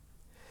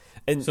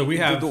 And so we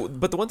have...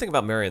 But the one thing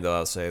about Marion, though,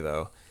 I'll say,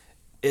 though,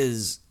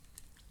 is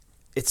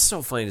it's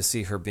so funny to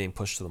see her being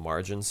pushed to the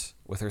margins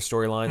with her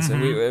storylines.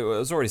 Mm-hmm. And I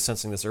was already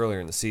sensing this earlier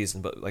in the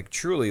season, but, like,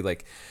 truly,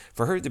 like,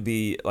 for her to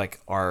be,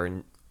 like,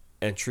 our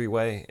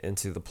entryway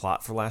into the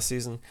plot for last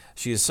season,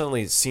 she has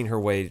suddenly seen her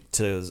way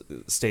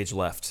to stage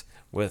left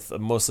with a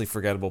mostly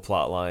forgettable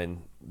plot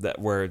line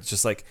where it's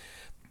just, like...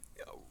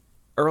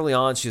 Early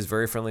on, she was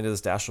very friendly to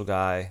this Dashel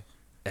guy,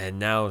 and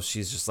now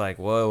she's just like,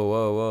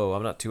 whoa,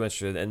 I'm not too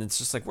interested. And it's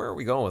just like, where are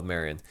we going with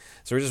Marion?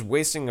 So we're just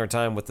wasting our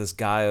time with this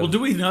guy. Well, do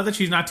we know that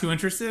she's not too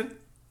interested?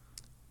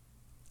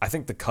 I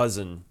think the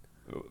cousin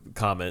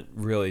comment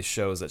really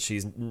shows that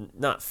she's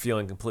not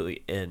feeling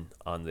completely in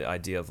on the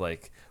idea of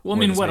like. Well, I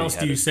mean, what else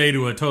do you say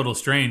to a total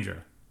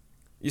stranger?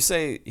 You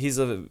say he's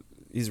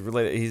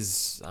related.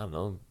 He's, I don't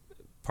know,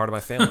 part of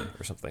my family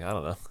or something. I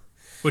don't know.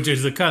 Which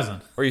is the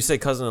cousin. Or you say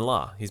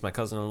cousin-in-law. He's my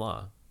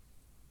cousin-in-law.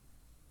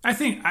 I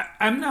think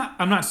I'm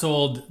not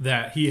sold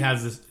that he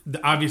has this.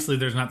 Obviously,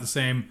 there's not the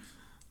same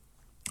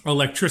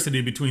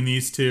electricity between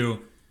these two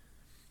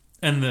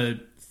and the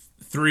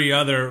three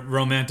other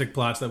romantic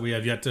plots that we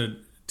have yet to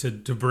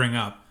bring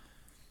up.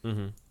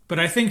 Mm-hmm. But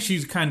I think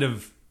she's kind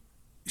of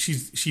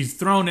she's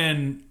thrown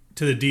in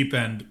to the deep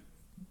end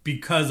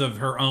because of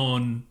her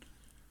own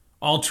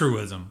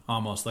altruism,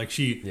 almost like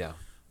she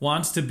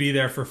wants to be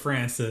there for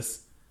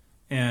Francis.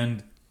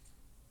 And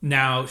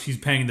now she's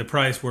paying the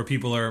price where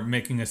people are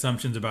making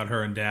assumptions about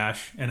her and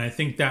Dash. And I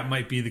think that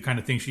might be the kind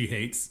of thing she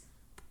hates.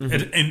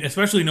 Mm-hmm. And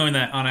especially knowing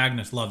that Aunt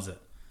Agnes loves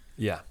it.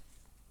 Yeah.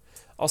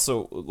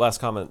 Also,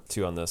 last comment,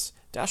 too, on this.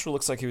 Dasher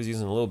looks like he was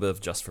using a little bit of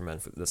Just for Men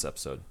for this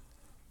episode.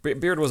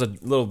 Beard was a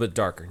little bit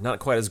darker. Not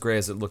quite as gray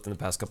as it looked in the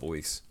past couple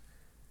weeks.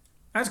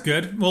 That's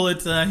good. Well,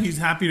 it's he's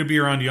happy to be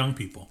around young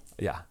people.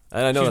 Yeah.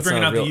 And I know she's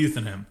bringing out the youth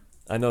in him.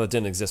 I know that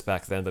didn't exist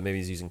back then, but maybe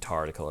he's using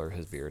tar to color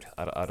his beard.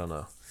 I don't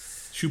know.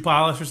 Shoe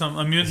polish or something.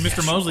 I mean,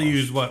 Mr. Mosley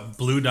used what,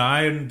 blue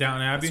dye in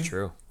Downton Abbey? That's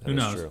true. Who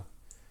knows? True.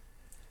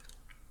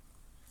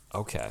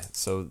 Okay,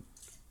 so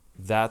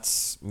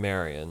that's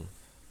Marion.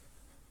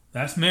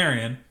 That's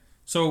Marion.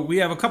 So we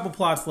have a couple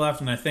plots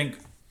left, and I think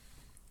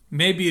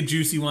maybe a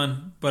juicy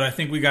one, but I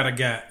think we got to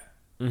get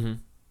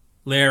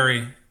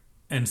Larry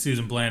and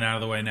Susan Blaine out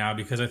of the way now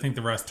because I think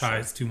the rest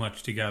ties too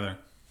much together.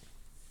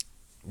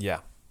 Yeah.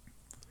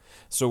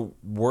 So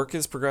work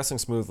is progressing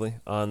smoothly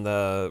on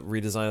the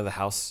redesign of the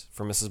house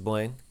for Mrs.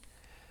 Blaine.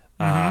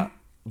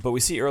 But we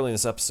see early in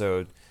this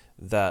episode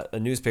that a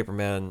newspaper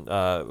man,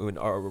 a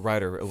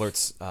writer,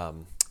 alerts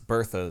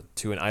Bertha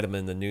to an item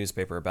in the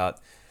newspaper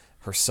about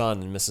her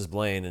son and Mrs.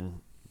 Blaine.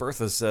 And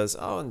Bertha says,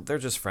 oh, they're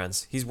just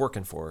friends. He's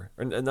working for her.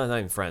 Or, not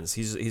even friends.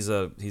 He's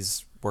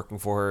working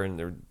for her, and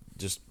they're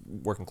just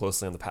working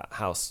closely on the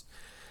house.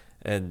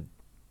 And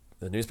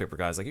the newspaper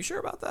guy's like, you sure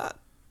about that?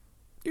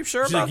 You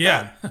sure She's about like,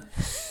 that?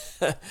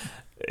 Yeah.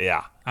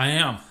 Yeah, I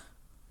am.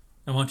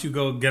 I want you to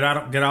go get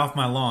off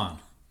my lawn,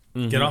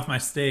 get off my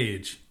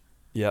stage.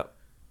 Yep.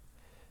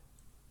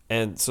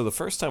 And so the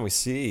first time we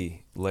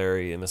see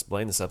Larry and Miss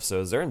Blaine this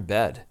episode is they're in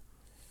bed,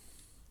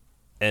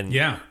 and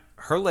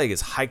her leg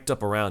is hiked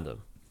up around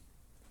him.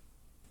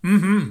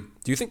 Mm-hmm.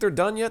 Do you think they're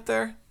done yet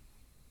there?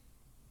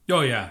 Oh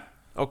yeah.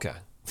 Okay.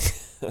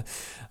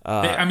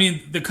 I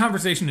mean, the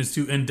conversation is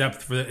too in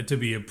depth for it to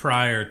be a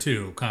prior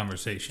to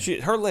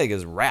conversation. Her leg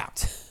is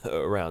wrapped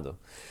around him.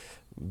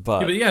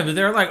 But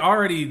they're like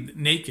already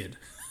naked.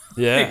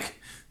 Yeah. Like,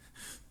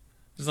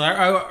 it's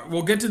like,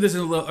 we'll get to this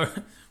in a little.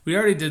 We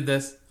already did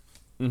this.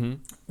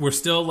 Mm-hmm. We're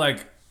still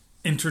like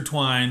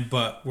intertwined,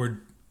 but we're,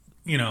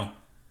 the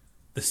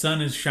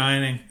sun is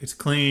shining. It's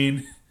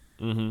clean.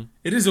 Mm-hmm.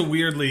 It is a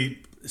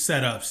weirdly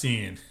set up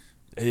scene.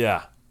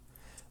 Yeah,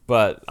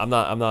 but I'm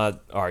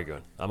not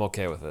arguing. I'm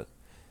okay with it.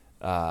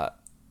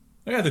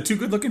 The two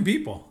good looking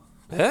people.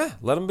 Yeah,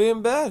 let them be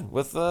in bed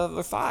with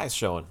their thighs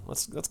showing.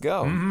 Let's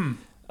go. Mm-hmm.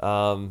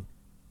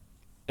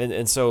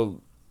 And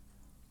so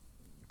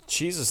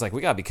she's just like,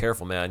 we gotta be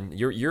careful, man.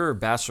 You're a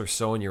bachelor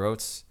sowing your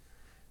oats.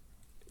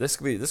 This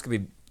could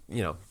be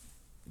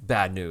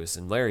bad news.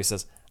 And Larry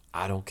says,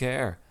 I don't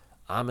care.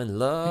 I'm in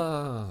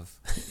love.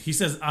 He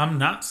says, I'm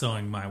not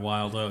sowing my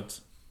wild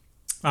oats.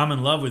 I'm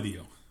in love with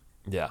you.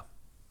 Yeah.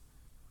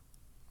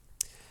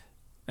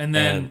 And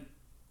then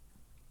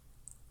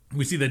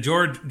we see that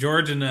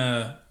George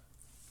and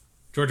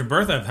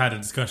Bertha have had a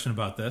discussion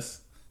about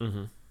this.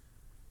 Mm-hmm.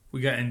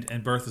 We got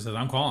and Bertha says,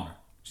 I'm calling her.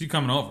 She's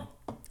coming over.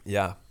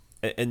 Yeah.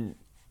 And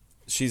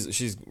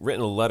she's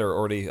written a letter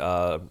already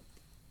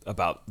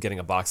about getting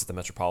a box at the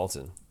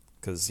Metropolitan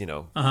because,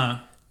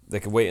 they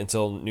could wait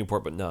until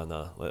Newport, but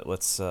no.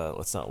 Let's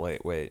not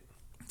wait.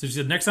 So she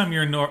said, next time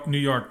you're in New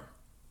York,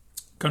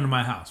 come to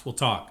my house. We'll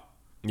talk.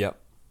 Yep.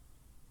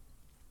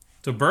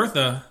 So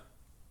Bertha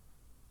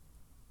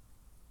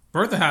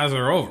has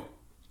her over.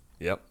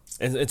 Yep.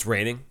 And it's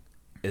raining.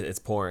 It's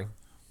pouring.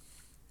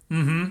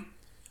 Mm-hmm.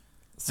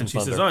 And she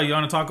says, "Oh, you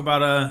want to talk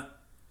about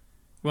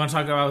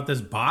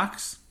this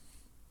box?"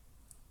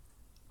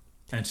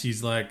 And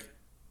she's like,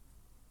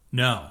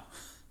 "No.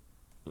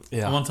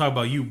 Yeah. I want to talk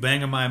about you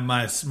banging my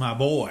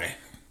boy,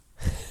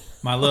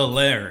 my little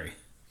Larry."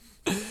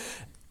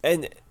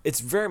 And it's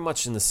very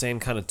much in the same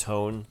kind of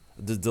tone,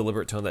 the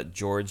deliberate tone that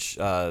George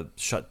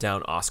shut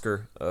down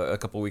Oscar a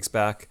couple weeks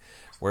back,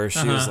 where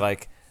she was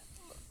like,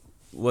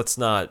 let's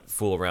not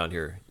fool around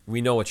here.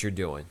 We know what you're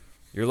doing.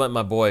 You're letting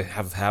my boy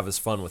have his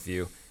fun with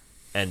you.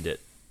 End it.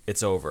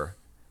 It's over.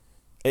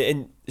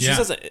 And she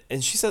says it,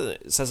 and she says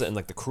it in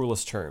like the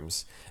cruelest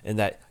terms, in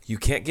that you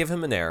can't give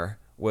him an heir,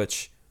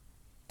 which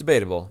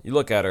debatable. You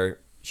look at her,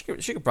 she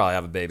could probably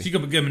have a baby. She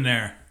could give him an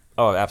heir.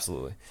 Oh,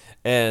 absolutely.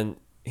 And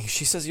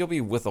she says you'll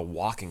be with a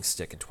walking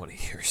stick in 20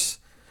 years.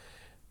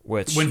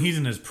 Which, when he's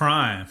in his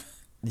prime.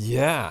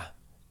 Yeah.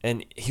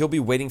 And he'll be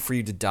waiting for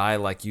you to die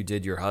like you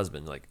did your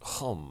husband. Like,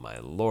 oh my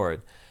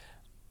Lord.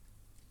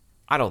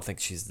 I don't think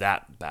she's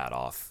that bad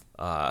off,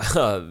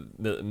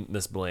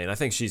 Miss Blaine. I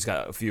think she's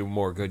got a few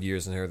more good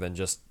years in her than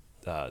just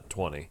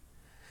 20.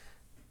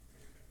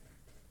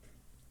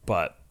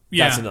 But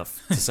that's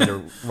enough to send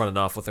her running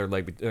off with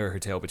her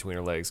tail between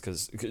her legs.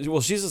 Because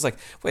she's just like,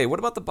 wait, what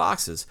about the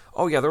boxes?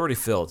 Oh, yeah, they're already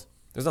filled.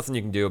 There's nothing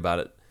you can do about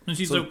it. And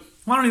she's like,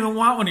 well, I don't even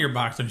want one of your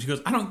boxes. And she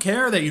goes, I don't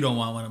care that you don't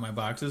want one of my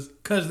boxes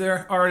because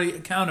they're already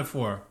accounted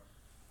for.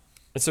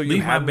 And so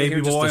you have me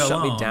here just to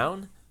shut me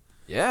down?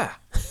 Yeah.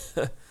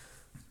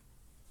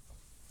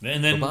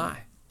 And then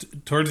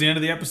towards the end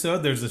of the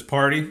episode, there's this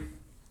party.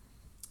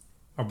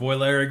 Our boy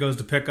Larry goes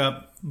to pick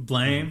up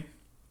Blaine. Mm-hmm.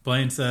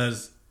 Blaine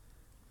says,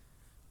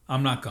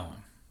 I'm not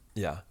going.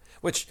 Yeah.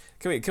 Which,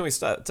 can we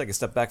take a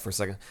step back for a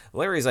second?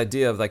 Larry's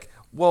idea of like,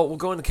 well, we'll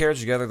go in the carriage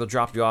together, they'll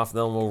drop you off, and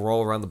then we'll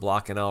roll around the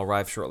block and I'll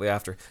arrive shortly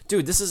after.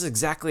 Dude, this is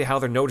exactly how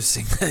they're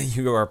noticing that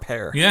you are a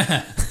pair.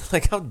 Yeah.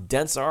 Like, how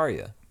dense are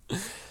you?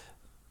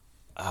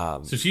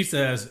 So she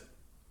says,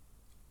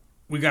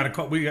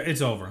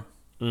 it's over.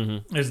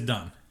 Mm-hmm. It's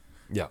done.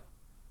 Yeah.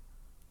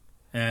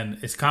 And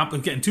it's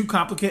getting too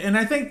complicated. And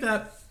I think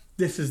that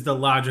this is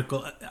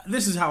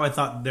how I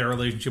thought their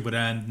relationship would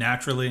end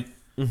naturally.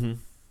 Mm-hmm.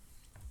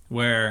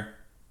 Where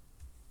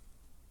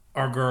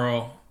our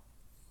girl,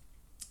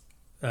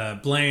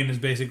 Blaine, is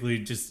basically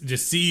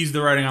just sees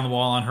the writing on the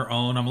wall on her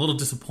own. I'm a little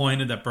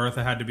disappointed that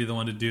Bertha had to be the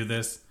one to do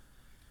this.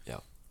 Yeah.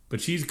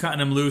 But she's cutting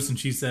him loose, and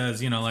she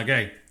says, like,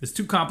 hey, it's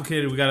too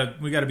complicated.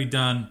 We gotta be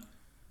done.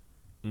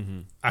 Mm-hmm.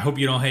 I hope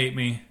you don't hate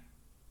me.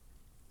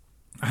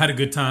 I had a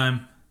good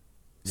time.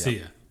 Yeah. See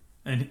ya.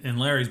 And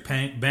Larry's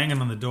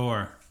banging on the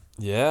door.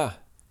 Yeah.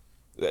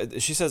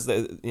 She says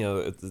that,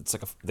 it's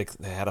like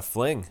they had a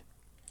fling.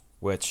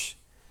 Which,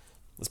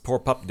 this poor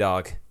puppy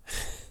dog,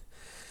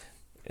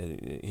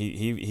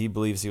 he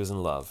believes he was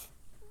in love.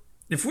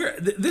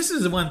 This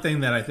is the one thing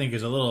that I think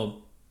is a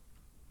little,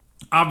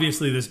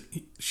 obviously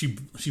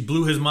she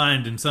blew his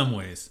mind in some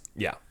ways.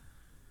 Yeah.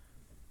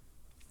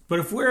 But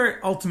if we're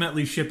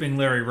ultimately shipping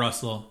Larry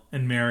Russell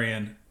and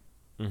Marion,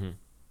 mm-hmm.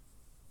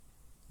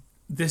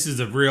 This is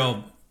a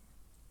real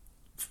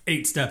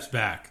 8 steps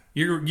back.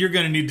 You're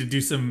going to need to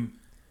do some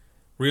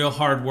real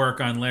hard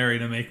work on Larry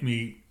to make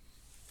me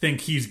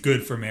think he's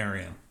good for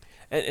Marion.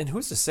 And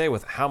who's to say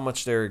with how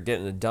much they're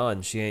getting it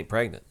done, she ain't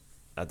pregnant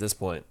at this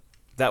point?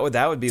 That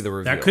would be the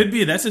reveal. That could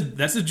be. That's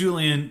a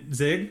Julian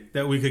zig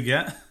that we could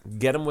get.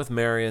 Get him with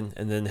Marion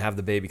and then have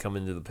the baby come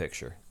into the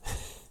picture.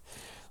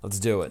 Let's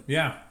do it.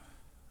 Yeah.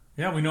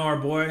 Yeah, we know our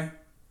boy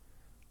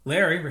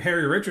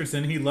Harry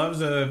Richardson. He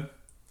loves a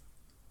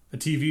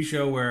TV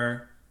show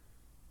where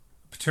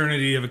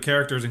paternity of a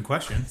character is in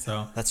question.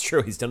 So that's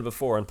true. He's done it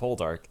before on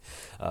Poldark.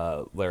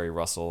 Larry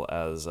Russell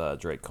as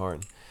Drake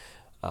Karn.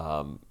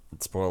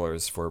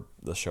 Spoilers for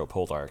the show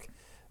Poldark.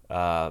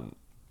 But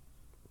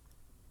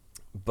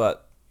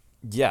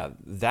yeah,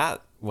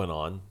 that went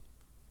on.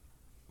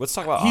 Let's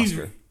talk about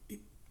Oscar.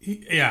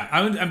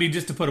 I mean,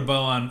 just to put a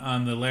bow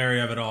on the Larry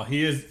of it all,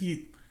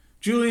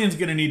 Julian's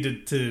gonna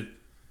need to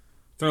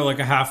throw like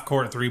a half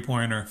court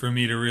 3-pointer for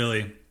me to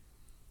really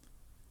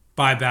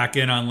buy back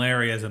in on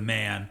Larry as a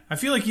man. I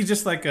feel like he's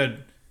just like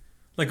a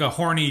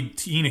horny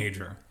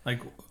teenager.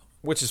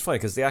 Which is funny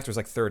because the actor's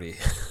like 30.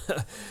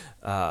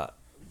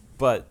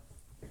 But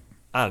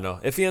I don't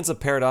know. If he ends up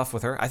paired off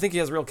with her, I think he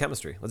has real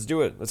chemistry. Let's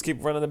do it. Let's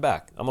keep running it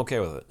back. I'm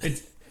okay with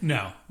it.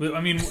 No,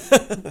 I mean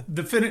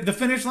the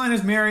finish line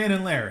is Marion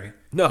and Larry.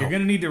 No. You're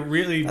gonna need to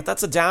really.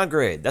 That's a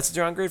downgrade. That's a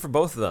downgrade for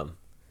both of them.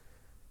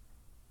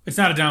 It's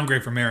not a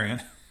downgrade for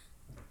Marion.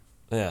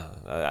 Yeah,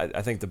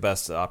 I think the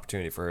best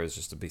opportunity for her is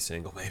just to be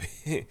single,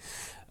 maybe.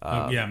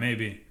 Yeah,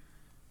 maybe.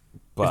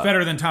 But It's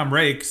better than Tom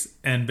Rakes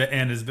and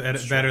is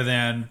better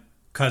than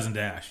Cousin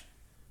Dash.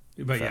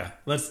 But Fair. yeah,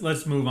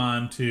 let's move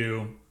on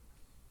to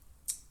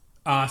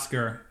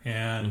Oscar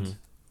and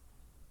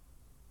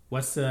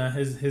what's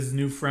his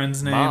new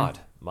friend's name?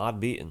 Maud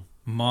Beaton.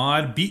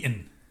 Maud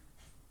Beaton.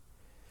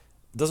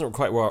 Doesn't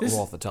quite roll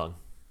off the tongue.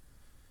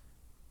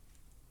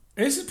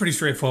 This is pretty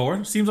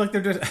straightforward. Seems like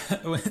they're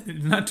just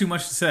not too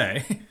much to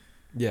say.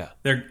 Yeah.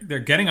 They're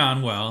getting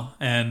on well,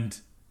 and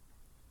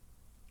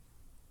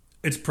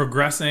it's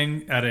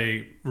progressing at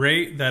a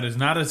rate that is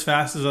not as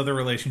fast as other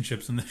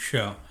relationships in the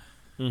show.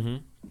 Mm-hmm.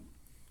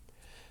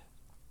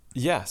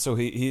 Yeah, so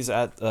he's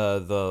at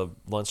the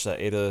lunch that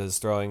Ada is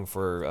throwing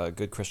for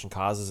good Christian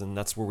causes, and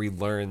that's where we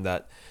learn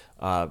that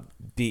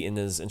Beaton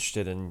is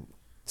interested in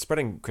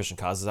spreading Christian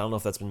causes. I don't know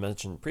if that's been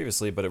mentioned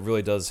previously, but it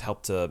really does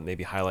help to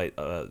maybe highlight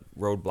a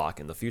roadblock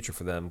in the future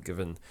for them,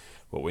 given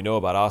what we know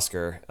about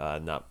Oscar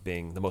not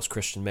being the most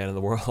Christian man in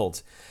the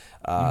world.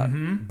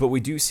 But we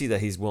do see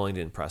that he's willing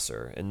to impress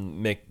her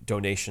and make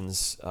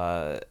donations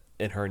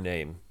in her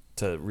name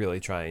to really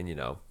try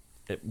and,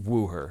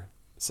 woo her,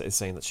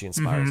 saying that she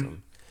inspires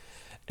him.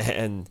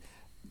 And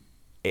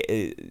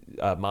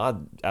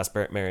Maud asked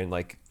Marion,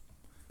 like,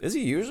 is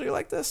he usually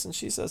like this? And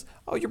she says,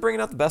 oh, you're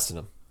bringing out the best in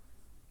him.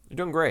 You're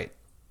doing great.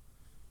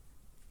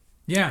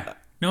 Yeah.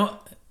 No,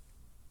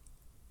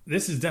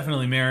 this is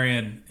definitely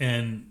Marion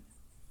in,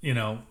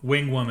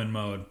 wing woman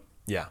mode.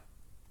 Yeah.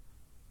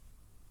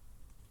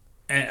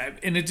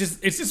 And it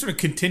just sort of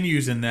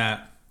continues in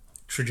that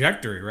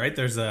trajectory, right?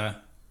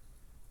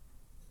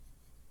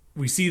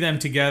 We see them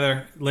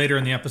together later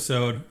in the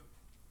episode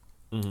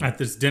at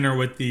this dinner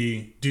with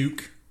the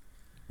Duke.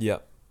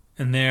 Yep.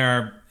 And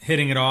they're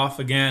hitting it off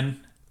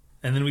again.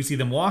 And then we see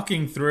them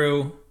walking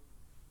through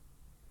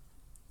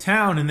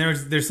town, and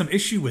there's some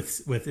issue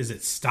with is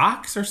it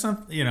stocks or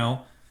something?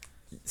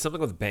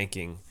 Something with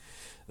banking,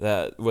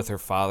 that with her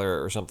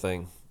father or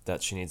something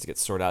that she needs to get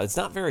sorted out. It's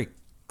not very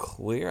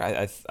clear.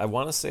 I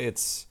want to say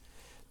it's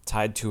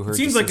tied to her. It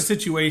seems like a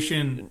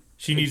situation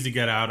she needs to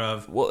get out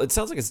of. Well, it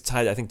sounds like it's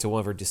tied, I think, to one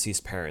of her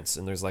deceased parents,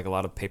 and there's like a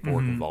lot of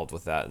paperwork involved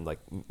with that, and like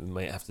it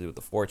might have to do with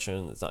the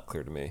fortune. It's not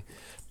clear to me,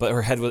 but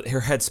her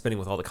head's spinning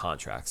with all the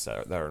contracts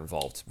that are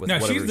involved. With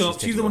she's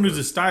the one who's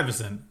a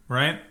Stuyvesant,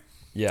 right?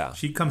 Yeah,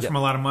 she comes from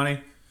a lot of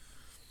money.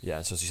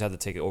 Yeah, so she's had to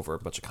take over a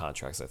bunch of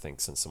contracts, I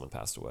think, since someone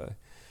passed away,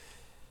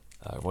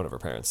 one of her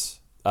parents.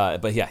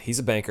 But yeah, he's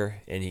a banker,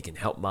 and he can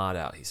help Maud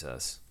out, he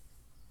says.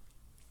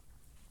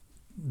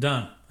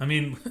 Done. I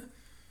mean,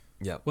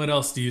 yep. What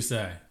else do you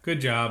say?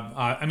 Good job.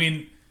 I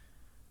mean,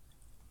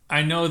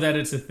 I know that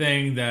it's a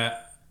thing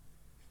that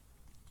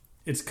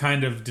it's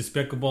kind of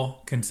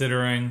despicable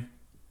considering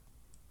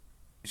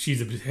she's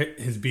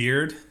his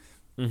beard.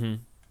 Mm-hmm.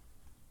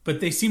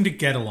 But they seem to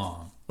get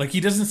along. Like, he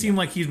doesn't seem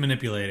like he's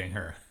manipulating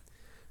her.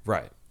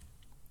 Right.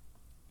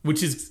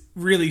 Which is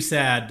really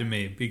sad to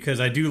me, because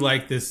I do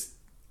like this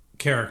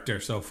character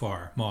so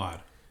far,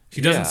 Maud. She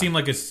doesn't seem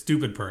like a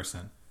stupid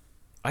person.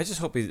 I just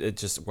hope it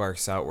just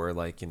works out where,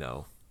 like,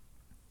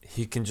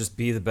 he can just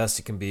be the best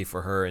he can be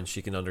for her, and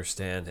she can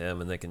understand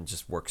him, and they can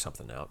just work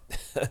something out.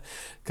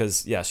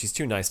 Because, yeah, she's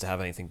too nice to have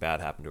anything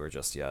bad happen to her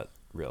just yet,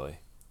 really.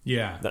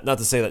 Yeah. Not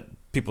to say that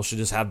people should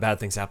just have bad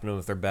things happen to them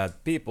if they're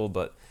bad people,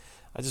 but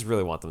I just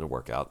really want them to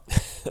work out.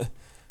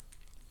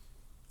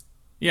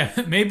 Yeah,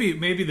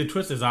 maybe the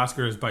twist is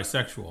Oscar is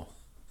bisexual.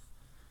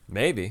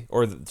 Maybe.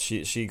 Or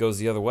she goes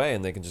the other way,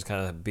 and they can just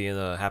kind of be in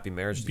a happy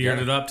marriage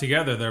Bearded together. up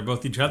together. They're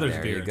both each other's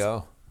beards. There you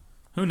go.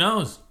 Who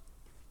knows?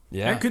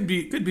 Yeah. That could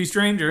be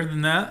stranger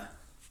than that.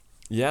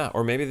 Yeah,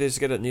 or maybe they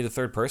just need a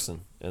third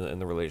person in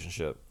the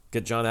relationship.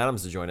 Get John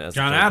Adams to join it as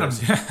John the third Adams,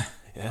 person.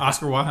 yeah.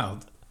 Oscar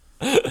Wilde.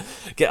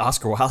 Get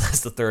Oscar Wilde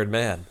as the third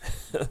man.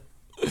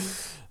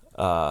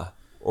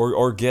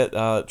 Or get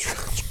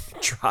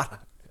Trotta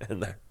in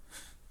there.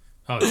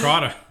 Oh,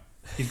 Trotta.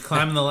 He's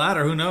climbing the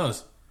ladder. Who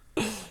knows?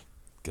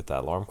 Get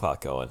that alarm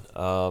clock going.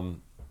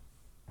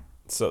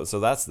 So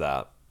that's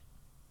that.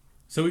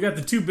 So we got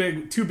the two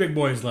big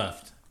boys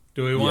left.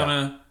 Do we want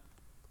to?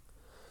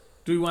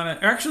 Do we want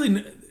to?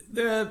 Actually,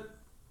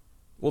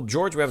 well,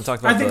 George, we haven't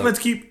talked about. I think let's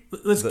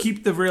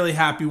keep the really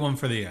happy one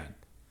for the end.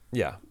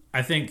 Yeah.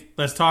 I think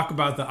let's talk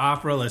about the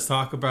opera. Let's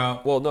talk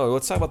about. Well, no,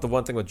 let's talk about the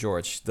one thing with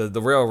George.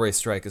 The railway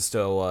strike is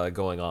still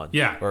going on.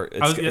 Yeah,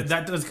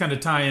 that does kind of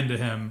tie into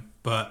him,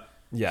 but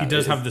he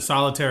does have the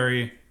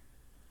solitary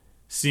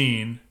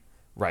scene.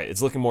 Right,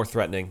 it's looking more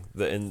threatening.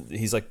 And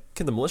he's like,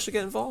 can the militia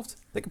get involved?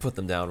 They can put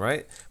them down,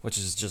 right? Which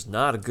is just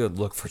not a good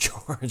look for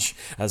George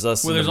as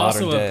us in the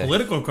modern day. Well, there's also a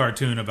political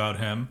cartoon about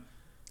him.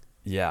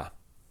 Yeah.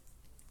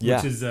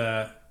 Which is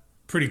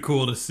pretty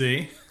cool to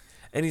see.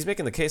 And he's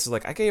making the case of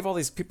like, I gave all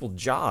these people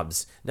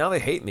jobs. Now they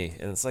hate me.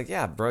 And it's like,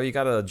 yeah, bro, you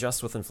got to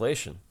adjust with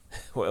inflation.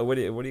 What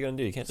are you going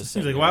to do? You can't just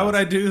He's like, why would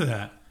I do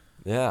that?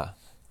 Yeah.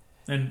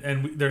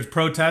 And there's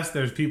protests.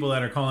 There's people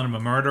that are calling him a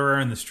murderer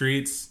in the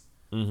streets.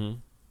 Mm-hmm.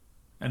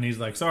 And he's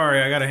like,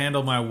 sorry, I got to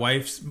handle my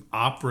wife's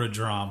opera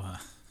drama.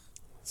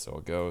 So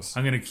it goes.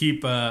 I'm going to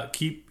keep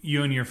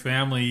you and your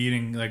family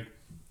eating like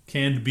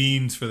canned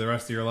beans for the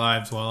rest of your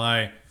lives while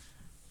I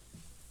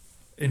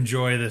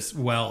enjoy this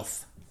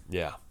wealth.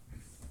 Yeah.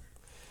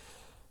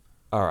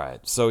 All right.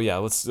 So yeah,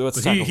 let's But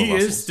tackle he the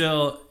is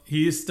still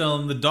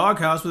in the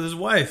doghouse with his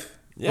wife,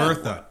 Yeah.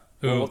 Bertha.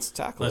 Well, let's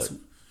tackle it.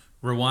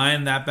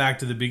 Rewind that back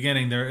to the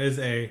beginning. There is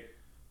a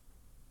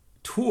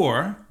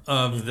tour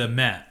of the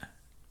Met.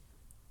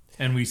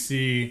 And we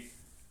see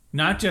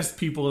not just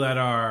people that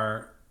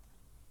are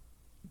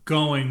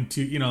going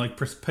to, like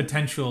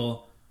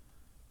potential,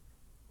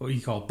 what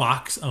you call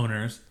box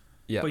owners.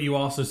 Yeah. But you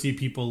also see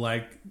people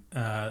like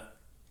our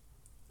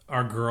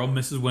girl,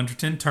 Mrs.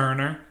 Winterton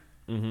Turner,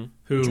 who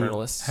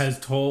Journalist. has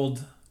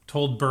told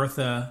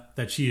Bertha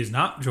that she is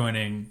not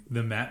joining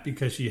the Met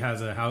because she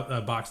has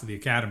a box of the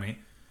Academy.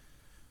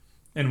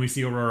 And we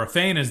see Aurora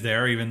Fane is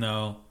there, even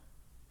though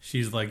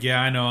she's like, yeah,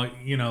 I know,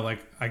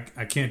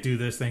 I can't do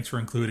this. Thanks for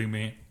including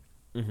me.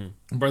 Mm-hmm.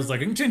 And Bertha's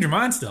like, I can change your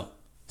mind still.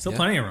 Still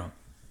plenty of room.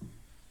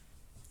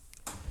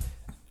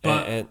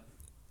 But, and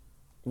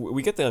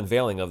we get the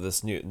unveiling of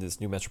this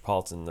new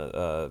Metropolitan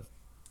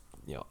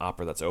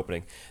opera that's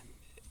opening.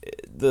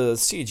 The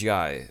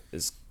CGI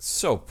is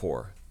so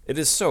poor. It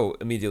is so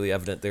immediately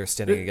evident they're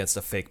standing against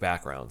a fake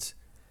background.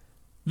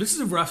 This is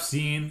a rough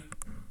scene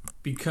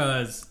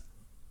because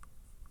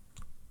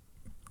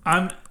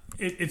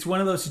it's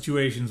one of those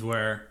situations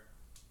where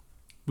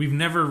we've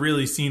never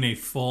really seen a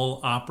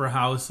full opera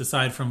house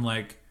aside from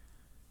like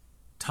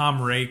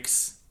Tom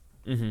Rakes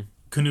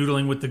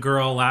canoodling with the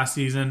girl last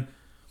season.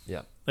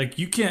 Yeah. Like,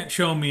 you can't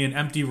show me an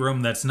empty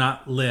room that's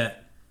not lit,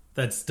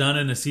 that's done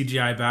in a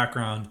CGI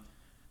background,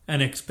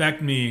 and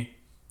expect me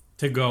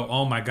to go,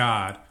 oh my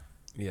God.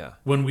 Yeah.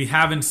 When we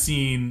haven't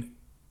seen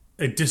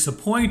a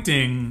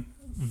disappointing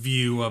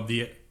view of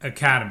the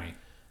Academy.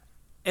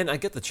 And I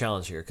get the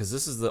challenge here because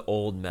this is the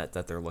old Met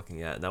that they're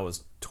looking at, and that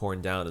was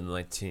torn down in the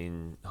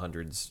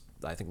 1900s,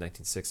 I think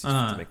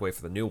 1960s, to make way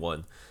for the new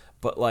one.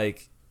 But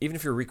like, even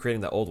if you're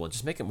recreating that old one,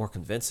 just make it more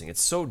convincing.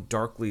 It's so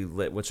darkly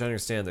lit, which I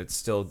understand it's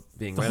still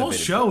being the renovated.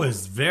 whole show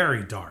is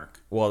very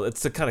dark. Well,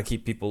 it's to kind of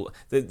keep people.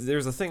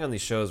 There's a thing on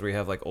these shows where you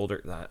have like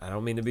older. I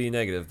don't mean to be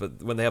negative,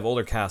 but when they have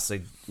older casts,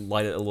 they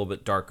light it a little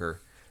bit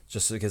darker,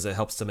 just because it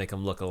helps to make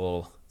them look a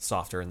little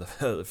softer in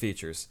the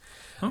features.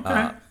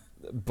 Okay.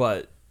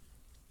 But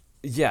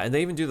yeah, and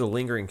they even do the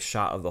lingering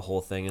shot of the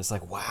whole thing. And it's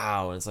like,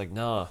 wow, and it's like,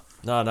 no,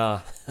 not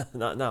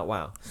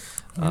wow.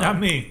 Not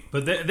me,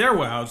 but they're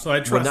wow, so I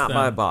trust Would not them.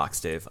 buy a box,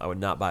 Dave. I would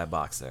not buy a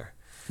box there.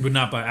 Would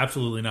not buy,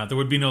 absolutely not. There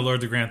would be no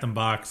Lords of Grantham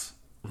box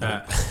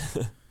at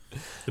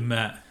the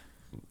Met.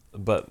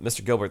 But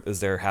Mr. Gilbert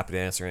is there, happy to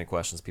answer any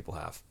questions people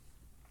have.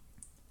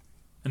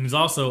 And he's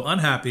also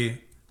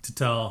unhappy to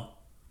tell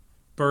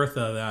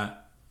Bertha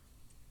that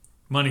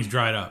money's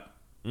dried up.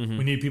 Mm-hmm.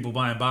 We need people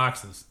buying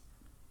boxes.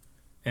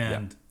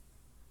 And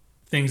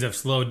things have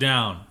slowed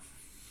down.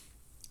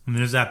 And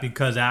is that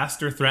because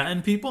Astor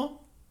threatened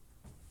people?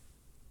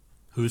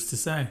 Who's to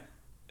say?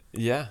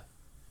 Yeah.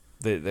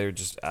 They're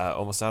just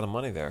almost out of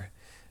money there.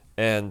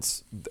 And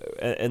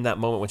in that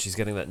moment when she's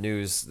getting that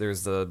news,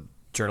 there's the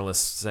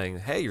journalist saying,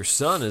 hey, your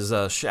son is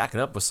shacking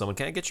up with someone.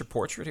 Can I get your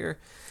portrait here?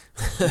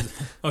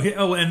 Okay.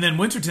 Oh, and then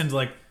Winterton's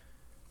like,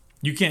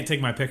 you can't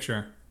take my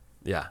picture.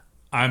 Yeah.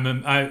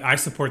 I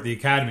support the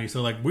Academy.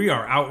 So, like, we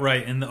are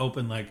outright in the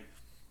open, like,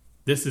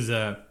 this is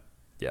a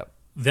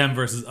them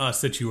versus us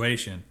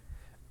situation.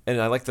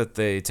 And I like that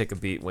they take a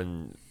beat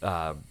when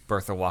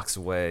Bertha walks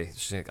away.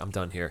 She's like, I'm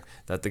done here.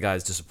 That the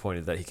guy's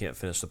disappointed that he can't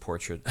finish the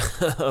portrait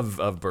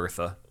of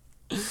Bertha.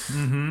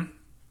 Mm-hmm.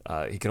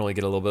 He can only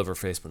get a little bit of her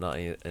face, but not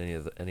any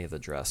of the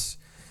dress.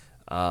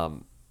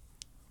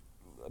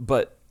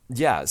 But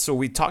yeah, so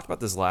we talked about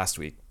this last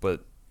week,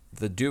 but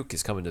the Duke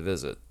is coming to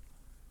visit.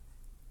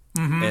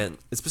 Mm-hmm. And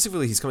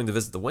specifically, he's coming to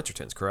visit the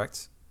Wintertons,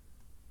 correct?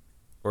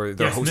 Or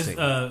they're hosting.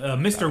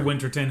 Mr.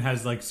 Winterton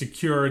has like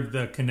secured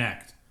the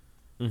connect.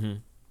 Mm-hmm.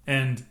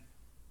 And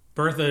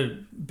Bertha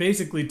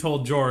basically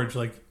told George,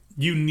 like,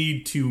 you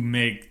need to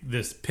make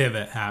this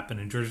pivot happen.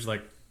 And George is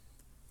like,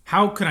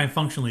 how can I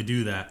functionally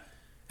do that?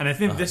 And I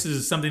think this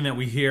is something that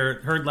we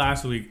heard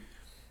last week,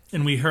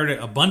 and we heard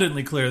it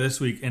abundantly clear this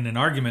week in an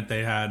argument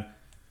they had,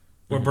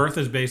 where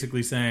Bertha's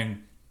basically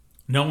saying,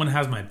 no one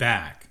has my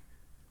back.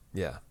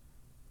 Yeah.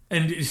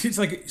 And it's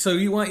like, so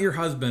you want your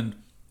husband,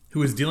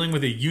 who is dealing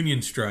with a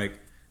union strike,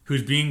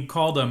 who's being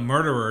called a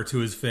murderer to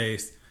his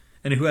face,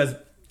 and who has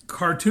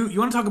you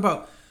want to talk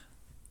about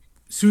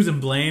Susan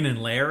Blaine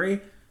and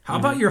Larry? How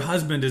about your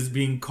husband is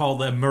being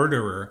called a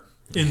murderer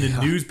in the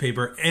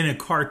newspaper in a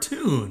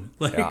cartoon?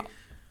 Like,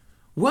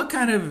 what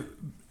kind of...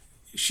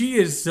 She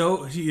is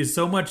so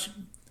much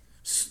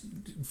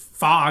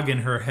fog in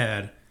her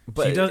head.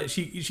 But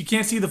she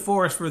can't see the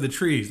forest for the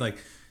trees. Like,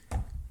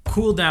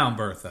 cool down,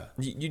 Bertha.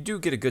 You do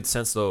get a good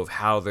sense, though, of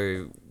how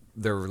their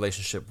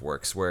relationship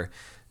works, where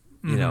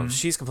you know,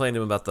 she's complaining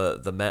to him about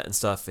the Met and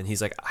stuff, and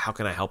he's like, how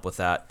can I help with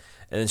that?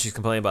 And then she's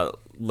complaining about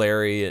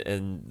Larry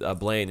and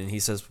Blaine, and he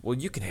says, well,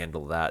 you can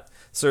handle that.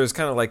 So it's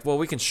kind of like, well,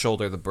 we can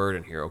shoulder the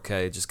burden here,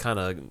 okay? Just kind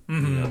of you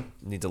know,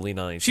 need to lean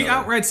on each other. She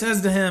outright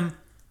says to him,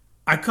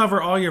 I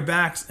cover all your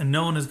backs, and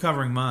no one is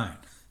covering mine.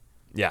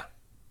 Yeah.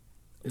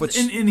 But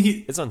and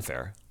he, it's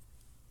unfair.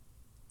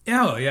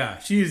 Oh, yeah.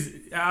 She's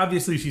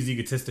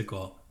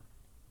egotistical.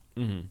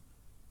 Mm-hmm.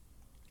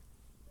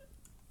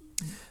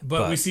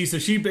 But we see, so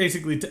she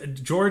basically,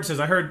 George says,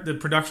 I heard the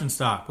production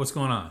stopped. What's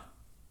going on?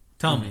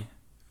 Tell me.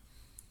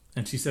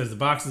 And she says, the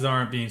boxes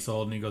aren't being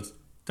sold. And he goes,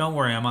 don't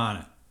worry, I'm on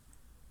it.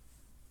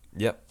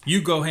 Yep.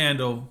 You go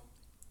handle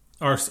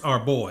our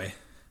boy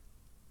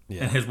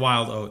and his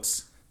wild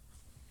oats.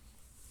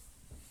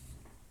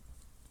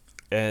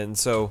 And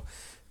so,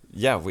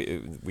 yeah,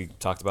 we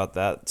talked about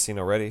that scene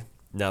already.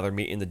 Now they're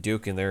meeting the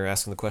Duke, and they're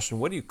asking the question,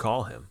 what do you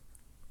call him?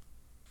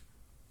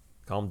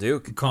 Call him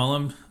Duke. Call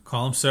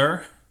him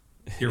sir.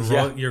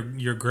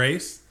 Your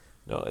Grace.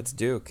 No, it's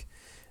Duke.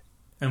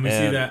 And we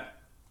see that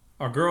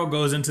our girl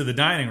goes into the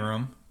dining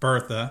room,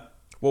 Bertha.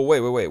 Well,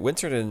 wait.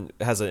 Winterton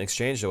has an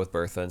exchange though with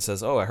Bertha and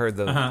says, oh, I heard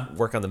the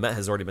work on the Met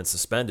has already been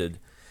suspended.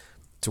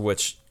 To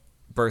which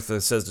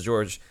Bertha says to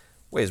George,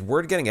 wait, is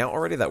word getting out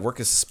already that work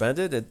is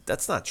suspended?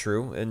 That's not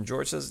true. And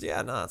George says,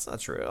 yeah, no, it's not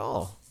true at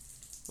all.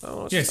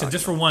 Yeah, so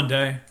just for one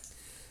day.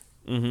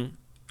 Mm-hmm. And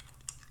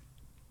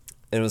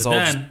it was all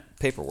just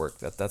paperwork.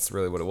 That's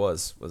really what it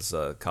was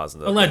causing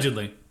the...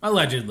 Allegedly.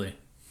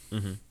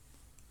 Mm-hmm.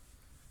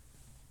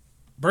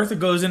 Bertha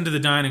goes into the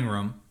dining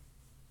room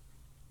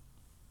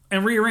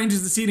and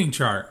rearranges the seating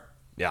chart.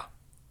 Yeah.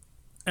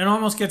 And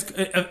almost gets...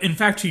 In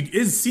fact, she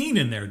is seen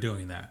in there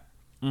doing that.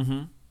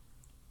 Mm-hmm.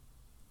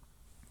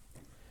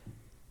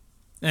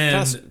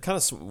 And kind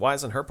of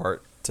wise on her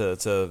part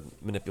to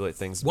manipulate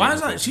things. Why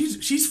is that?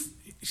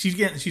 She's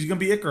gonna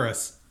be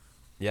Icarus.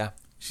 Yeah.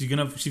 She's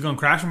gonna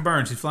crash and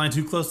burn. She's flying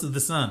too close to the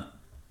sun.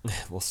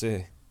 We'll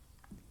see.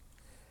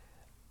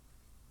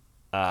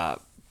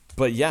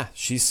 But yeah,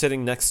 she's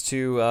sitting next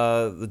to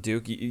the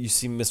Duke. You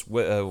see Miss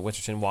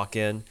Winterton walk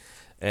in,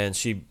 and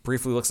she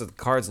briefly looks at the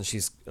cards, and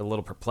she's a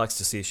little perplexed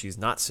to see she's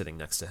not sitting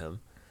next to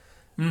him.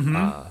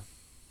 Mm-hmm.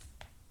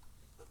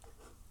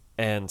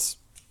 And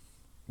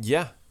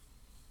yeah,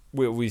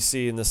 we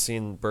see in this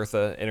scene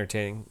Bertha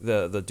entertaining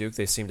the Duke.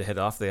 They seem to hit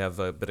off. They have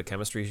a bit of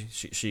chemistry.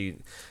 She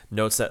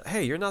notes that,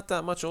 hey, you're not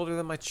that much older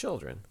than my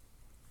children.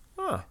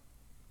 Huh.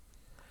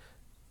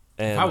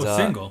 And I was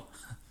single.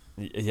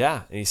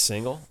 Yeah, and he's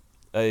single.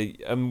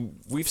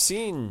 We've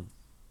seen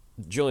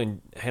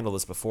Julian handle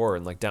this before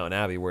in like Downton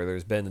Abbey, where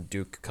there's been a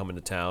Duke coming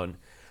to town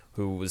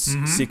who was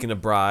seeking a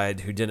bride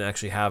who didn't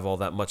actually have all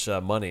that much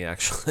money,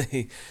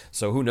 actually.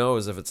 So who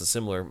knows if it's a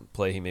similar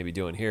play he may be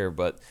doing here.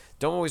 But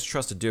don't always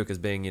trust a Duke as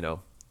being,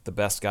 the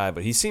best guy.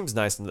 But he seems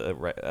nice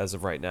as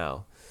of right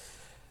now.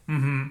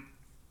 Mm-hmm.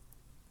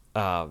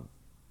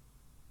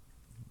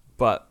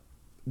 But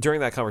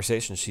during that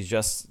conversation, she's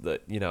just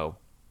that,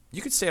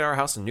 you could stay at our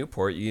house in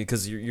Newport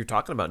because you're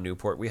talking about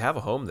Newport. We have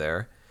a home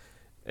there.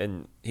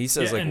 And he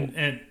says,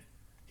 and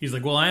he's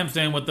like, well, I am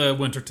staying with the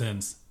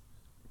Wintertons.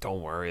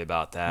 Don't worry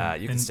about that.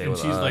 You can stay with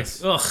us. And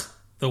she's like, ugh,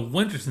 the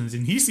Wintertons.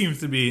 And he seems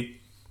to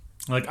be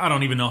like, I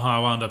don't even know how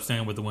I wound up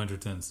staying with the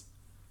Wintertons.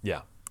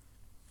 Yeah.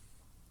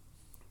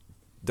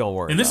 Don't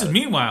worry. And this is,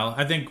 meanwhile,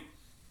 I think,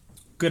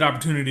 good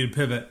opportunity to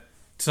pivot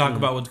to talk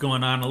about what's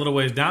going on a little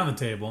ways down the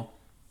table.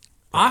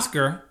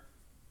 Oscar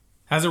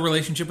has a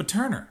relationship with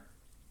Turner.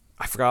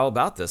 I forgot all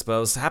about this, but I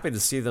was happy to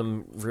see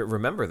them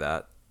remember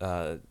that.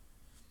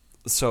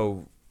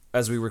 So,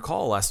 as we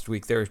recall last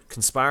week, they're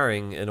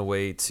conspiring in a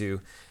way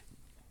to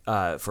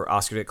for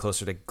Oscar to get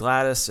closer to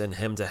Gladys and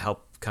him to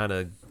help kind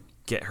of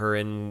get her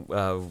in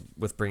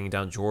with bringing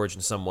down George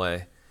in some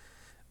way.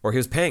 Or he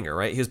was paying her,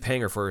 right? He was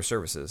paying her for her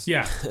services.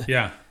 Yeah.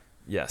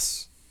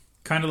 Yes.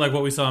 Kind of like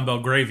what we saw in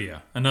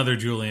Belgravia, another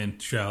Julian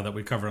show that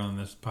we covered on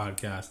this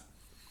podcast.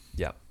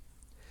 Yeah.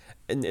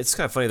 And it's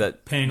kind of funny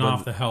that... Paying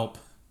off the help.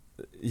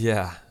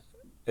 Yeah.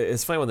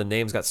 It's funny when the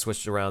names got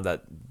switched around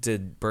that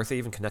did Bertha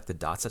even connect the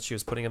dots that she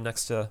was putting him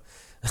next to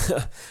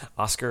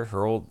Oscar,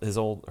 her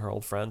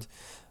old friend?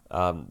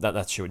 Not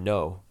that she would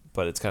know,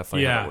 but it's kind of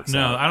funny how it works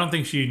out. I don't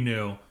think she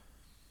knew.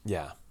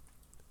 Yeah.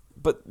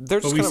 But they're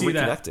just kind of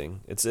reconnecting.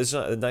 It's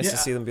nice to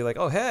see them be like,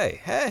 oh,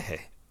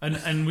 hey.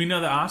 And we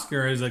know that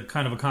Oscar is a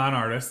kind of a con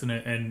artist and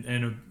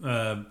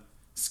a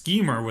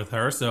schemer with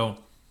her, so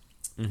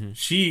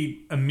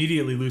she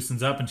immediately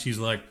loosens up and she's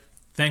like,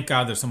 thank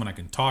God there's someone I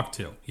can talk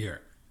to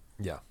here.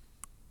 Yeah.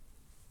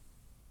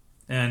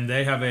 And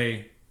they have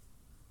a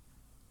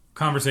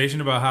conversation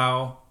about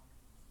how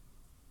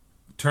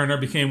Turner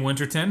became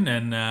Winterton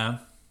and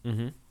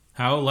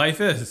how life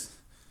is.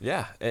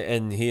 Yeah,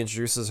 and he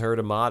introduces her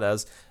to Maud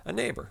as a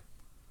neighbor.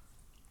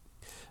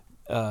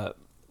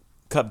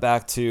 Cut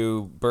back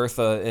to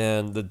Bertha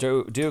and the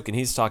Duke, and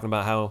he's talking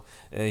about how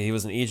he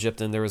was in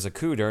Egypt and there was a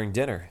coup during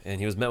dinner, and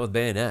he was met with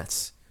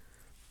bayonets.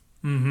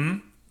 Mm-hmm.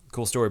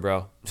 Cool story,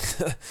 bro.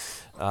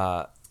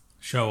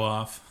 Show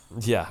off.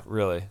 Yeah,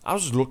 really. I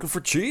was just looking for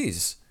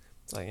cheese.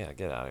 It's like, yeah,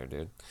 get out of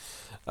here,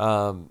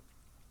 dude.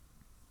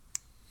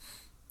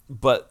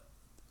 But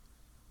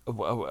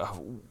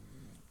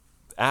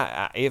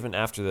even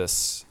after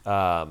this,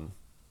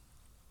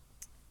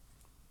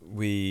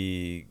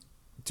 we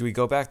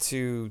go back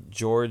to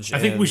George? I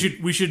think we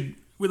should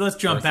let's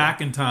jump Bertha? back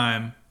in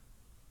time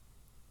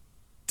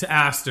to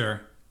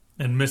Aster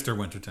and Mr.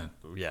 Winterton.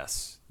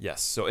 Yes.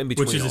 So in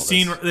between, Which is all a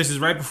scene. this. This is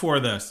right before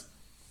this.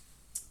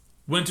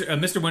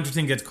 Mr.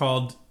 Winterton gets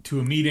called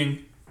to a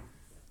meeting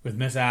with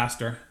Miss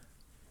Aster,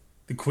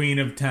 the queen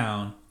of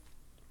town,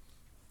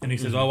 and he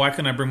says, "Oh, why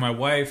couldn't I bring my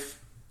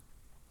wife?"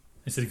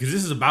 I said, "Because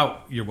this is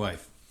about your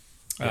wife.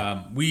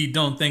 Yeah. We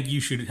don't think you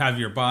should have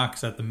your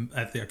box at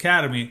the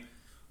academy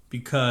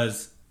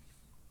because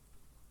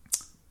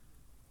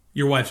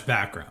your wife's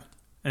background."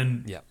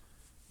 And Yeah.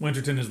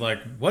 Winterton is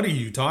like, "What are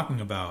you talking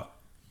about?"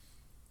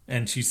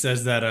 And she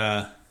says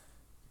that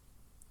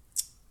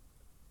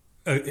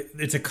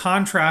it's a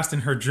contrast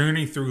in her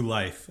journey through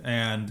life,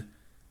 and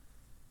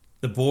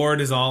the board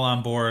is all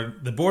on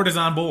board. The board is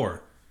on board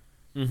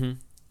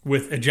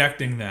with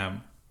ejecting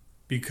them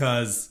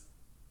because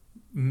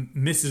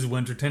Mrs.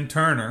 Winterton,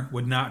 Turner,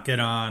 would not get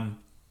on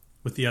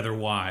with the other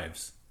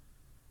wives.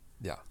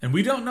 Yeah. And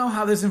we don't know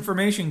how this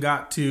information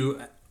got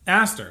to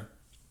Aster.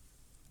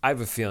 I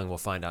have a feeling we'll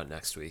find out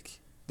next week.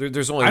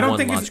 There's only I don't one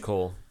think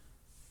logical.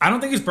 I don't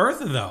think it's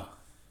Bertha, though.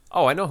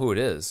 Oh, I know who it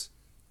is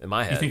in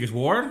my head. You think it's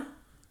Ward?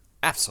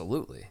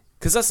 Absolutely.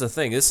 Because that's the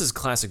thing. This is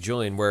classic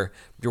Julian, where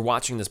you're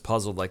watching this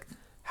puzzle, like,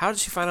 how did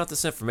she find out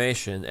this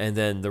information? And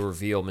then the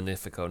reveal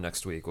Magnifico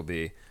next week will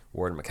be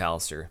Ward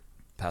McAllister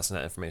passing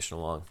that information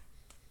along.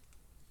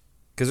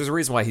 Because there's a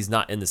reason why he's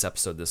not in this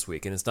episode this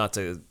week, and it's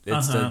to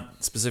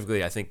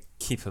specifically, I think,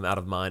 keep him out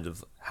of mind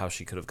of how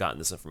she could have gotten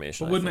this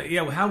information. But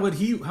how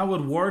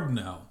would Ward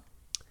know?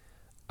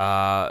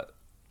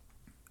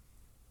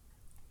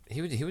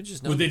 He would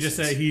just know. Would they just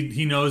say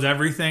he knows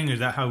everything? Is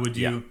that how would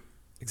you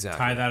exactly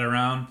tie that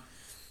around?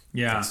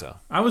 Yeah, I think so.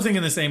 I was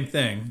thinking the same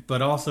thing,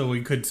 but also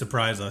he could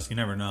surprise us. You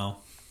never know.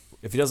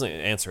 If he doesn't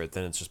answer it,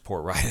 then it's just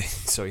poor writing.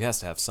 So he has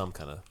to have some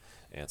kind of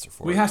answer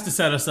for it. He has to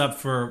set us up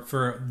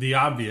for the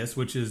obvious,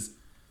 which is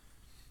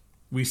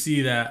we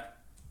see that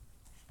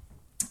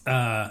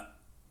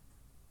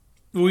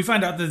we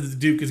find out that the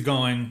Duke is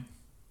going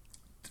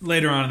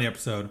later on in the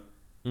episode.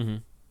 Mm-hmm.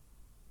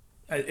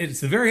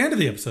 It's the very end of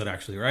the episode,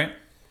 actually, right?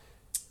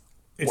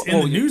 It's in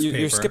the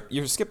newspaper.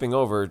 You're skipping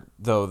over,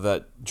 though,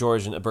 that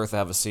George and Bertha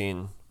have a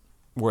scene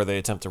where they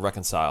attempt to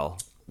reconcile,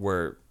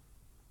 where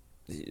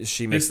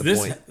she makes the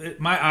point.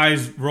 My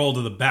eyes roll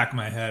to the back of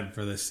my head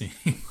for this scene.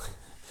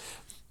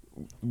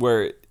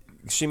 Where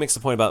she makes the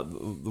point about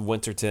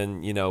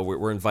Winterton,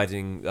 we're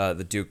inviting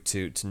the Duke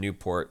to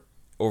Newport,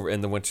 over,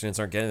 and the Wintertons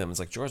aren't getting them. It's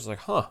like, George is like,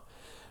 huh.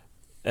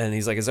 And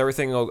he's like, is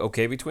everything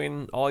okay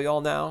between all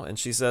y'all now? And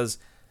she says,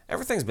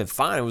 everything's been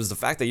fine. It was the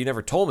fact that you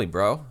never told me,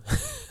 bro.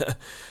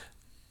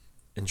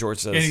 And George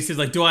says... And he says,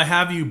 like, do I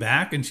have you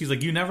back? And she's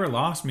like, you never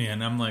lost me.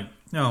 And I'm like,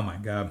 oh, my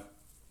God.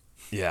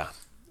 Yeah.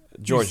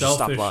 George, just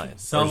stop lying.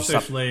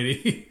 Selfish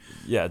lady.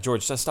 Yeah,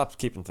 George, just stop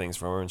keeping things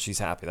from her, and she's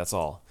happy. That's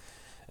all.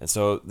 And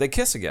so they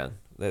kiss again.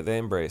 They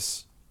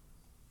embrace.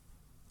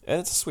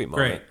 And it's a sweet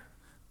moment. Great.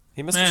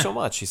 He missed her so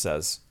much, he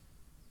says.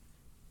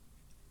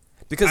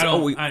 Because,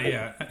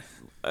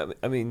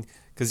 I mean,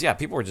 because,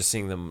 people were just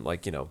seeing them,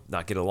 like,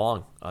 not get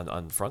along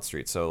on Front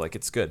Street. So, like,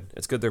 it's good.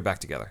 It's good they're back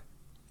together.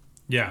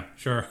 Yeah,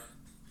 sure.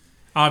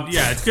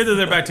 It's good that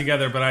they're back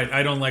together, but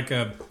I don't like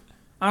a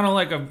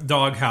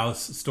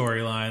doghouse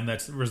storyline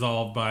that's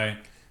resolved by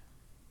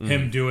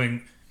him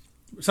doing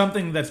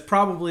something that's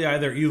probably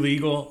either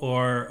illegal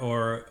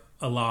or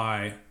a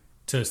lie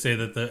to say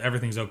that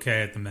everything's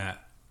okay at the Met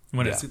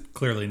when it's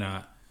clearly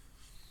not.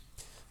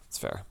 It's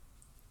fair.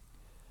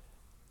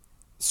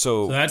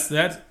 So that's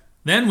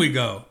then we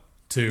go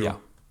to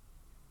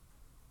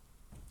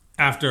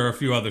after a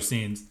few other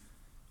scenes,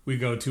 we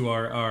go to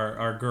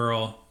our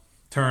girl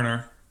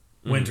Turner,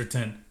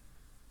 Winterton.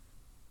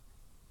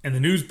 And the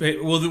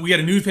newspaper. Well, we had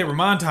a newspaper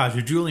montage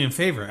of Julian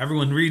Favor.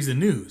 Everyone reads the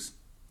news.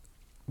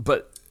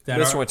 But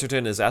Mr.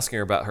 Winterton is asking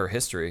her about her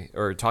history,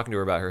 or talking to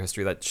her about her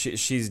history. That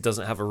she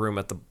doesn't have a room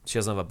she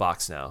doesn't have a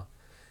box now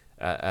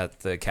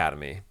at the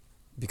academy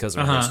because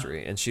of her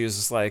history. And she was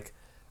just like,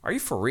 "Are you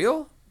for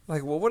real?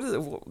 Like, well, what is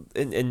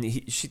it?"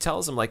 And she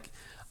tells him, like,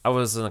 "I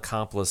was an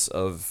accomplice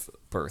of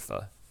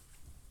Bertha."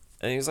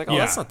 And he's like, "Oh,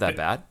 that's not that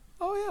bad."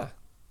 Oh yeah.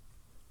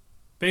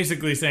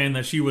 Basically saying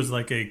that she was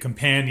like a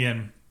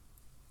companion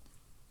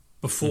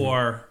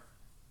before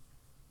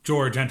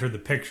George entered the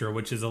picture,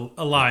 which is a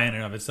lie in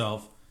and of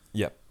itself.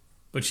 Yep.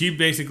 But she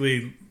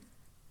basically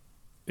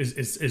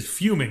is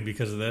fuming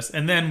because of this.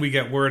 And then we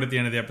get word at the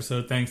end of the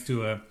episode, thanks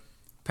to a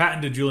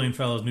patented Julian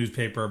Fellows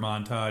newspaper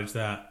montage,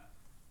 that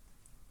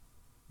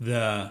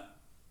the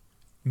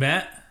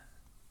Met,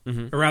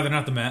 or rather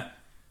not the Met,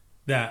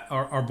 that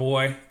our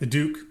boy, the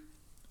Duke,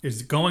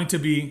 is going to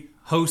be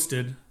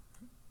hosted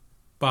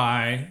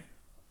by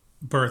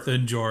Bertha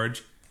and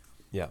George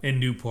in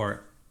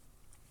Newport.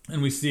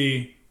 And we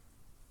see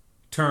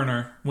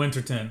Turner,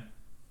 Winterton,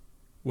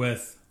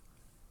 with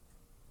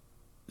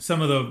some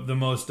of the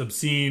most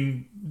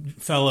obscene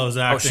fellows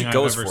Oh, acting she I've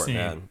goes ever for it, seen.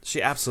 man.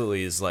 She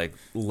absolutely is like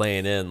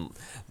laying in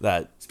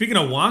that. Speaking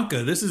of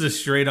Wonka, this is a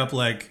straight up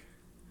like,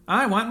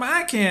 I want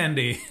my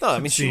candy. No, I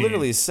mean, she scene.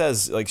 literally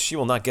says like she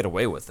will not get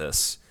away with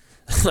this.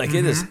 Like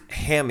it is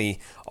hammy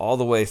all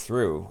the way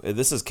through.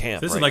 This is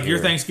camp. This right is like here.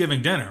 your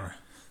Thanksgiving dinner.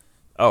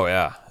 Oh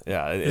yeah,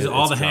 yeah. This is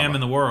all the ham in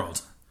the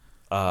world.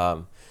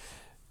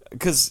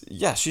 Because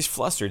yeah, she's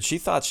flustered. She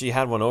thought she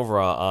had one over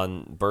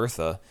on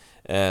Bertha,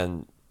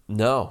 and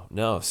no.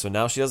 So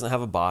now she doesn't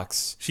have a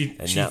box. She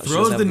and she now she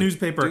throws doesn't the have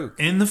newspaper Duke.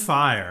 in the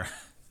fire.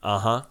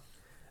 Uh-huh.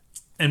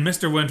 And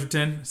Mr.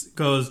 Winterton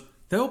goes,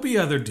 there'll be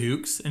other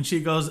dukes. And she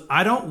goes,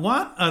 I don't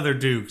want other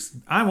dukes.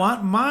 I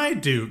want my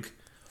duke.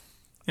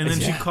 And then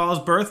she calls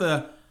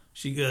Bertha,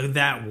 she goes,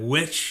 that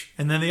witch.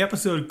 And then the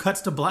episode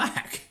cuts to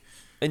black.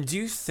 And do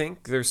you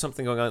think there's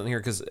something going on here?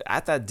 Because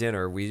at that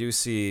dinner, we do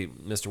see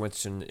Mr.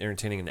 Winston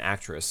entertaining an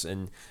actress,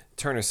 and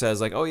Turner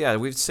says, like, oh, yeah,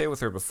 we've stayed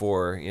with her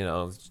before. You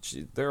know,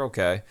 they're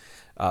okay.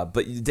 But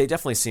they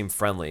definitely seem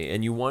friendly.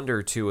 And you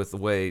wonder, too, with the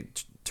way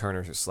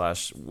Turner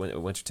 /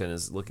 Winterton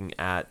is looking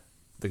at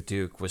the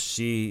Duke, did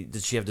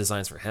she have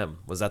designs for him?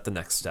 Was that the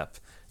next step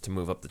to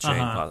move up the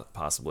chain,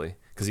 possibly?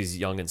 Because he's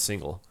young and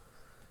single.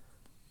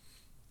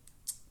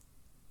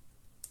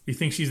 You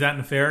think she's that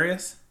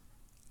nefarious?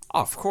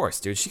 Oh, of course,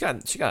 dude. She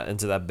got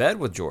into that bed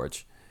with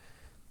George.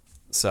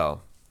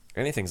 So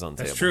anything's on the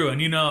table. That's true.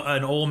 And you know,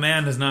 an old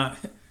man is not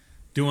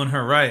doing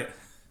her right.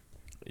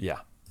 Yeah.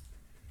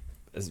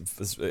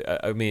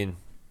 I mean,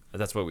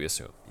 that's what we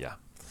assume. Yeah.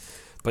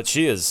 But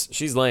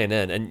she's laying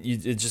in, and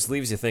it just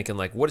leaves you thinking,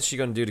 like, what is she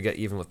going to do to get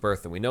even with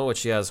Bertha? We know what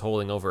she has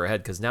holding over her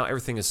head, because now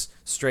everything is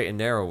straight and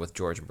narrow with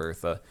George and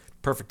Bertha.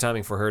 Perfect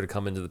timing for her to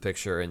come into the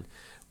picture and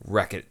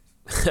wreck it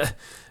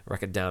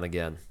down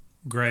again.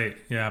 Great.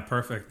 Yeah,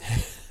 perfect.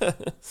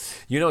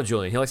 You know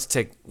Julian, he likes to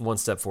take one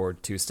step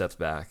forward, 2 steps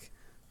back.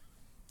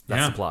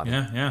 That's the plot.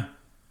 Yeah.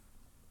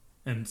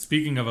 And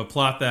speaking of a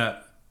plot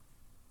that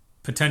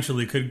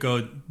potentially could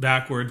go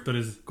backwards but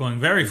is going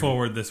very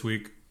forward this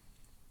week,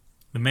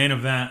 the main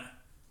event,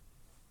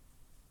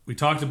 we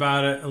talked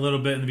about it a little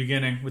bit in the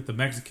beginning with the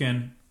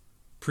Mexican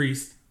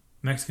priest,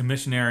 Mexican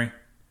missionary,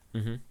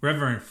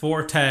 Reverend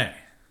Forte.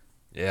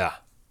 Yeah.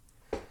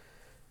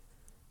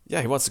 Yeah,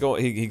 he wants to go.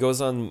 He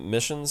goes on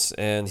missions,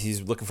 and he's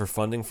looking for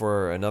funding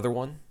for another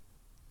one.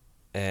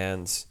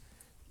 And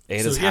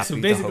Ada's happy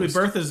so basically,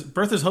 to host.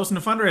 Bertha's hosting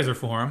a fundraiser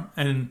for him,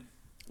 and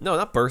No,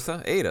 not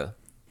Bertha. Ada.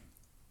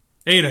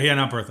 Ada, yeah,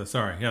 not Bertha.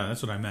 Sorry, yeah,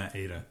 that's what I meant.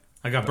 Ada.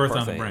 I got Bertha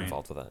on the brain.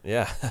 Involved with that.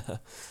 Yeah.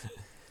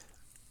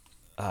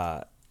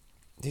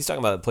 He's talking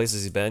about the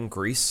places he's been.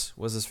 Greece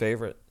was his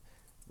favorite.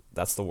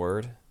 That's the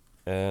word.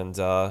 And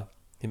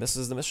he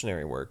misses the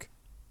missionary work.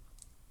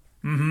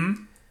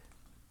 Mm-hmm.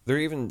 They're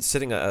even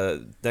sitting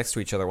next to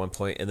each other at one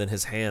point, and then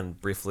his hand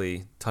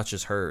briefly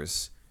touches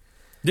hers.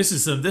 This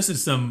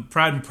is some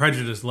Pride and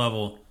Prejudice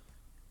level,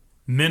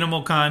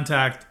 minimal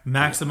contact,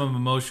 maximum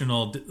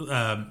emotional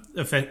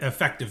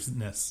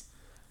effectiveness.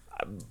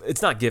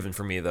 It's not given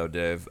for me though,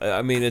 Dave.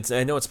 I mean,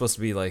 I know it's supposed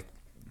to be like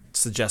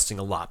suggesting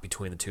a lot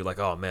between the two, like,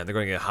 oh man, they're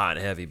going to get hot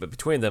and heavy, but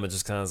between them, it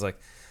just kind of is like,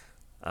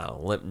 I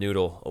don't know, limp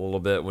noodle a little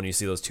bit when you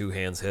see those 2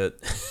 hands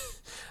hit.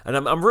 And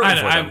I'm rooting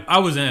for them. I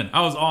was in.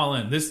 I was all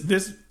in.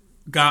 This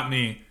got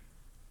me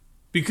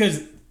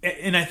because,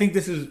 and I think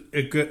this is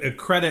a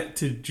credit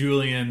to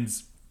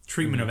Julian's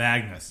treatment of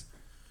Agnes.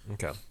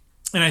 Okay.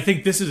 And I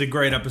think this is a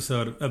great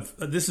episode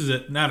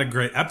not a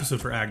great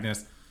episode for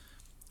Agnes,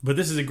 but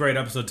this is a great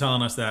episode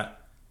telling us that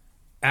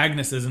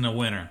Agnes isn't a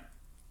winner.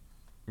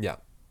 Yeah.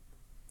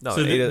 No,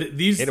 So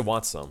Ada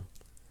wants some.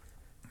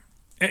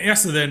 Yeah,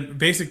 so then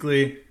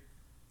basically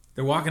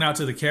they're walking out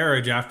to the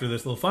carriage after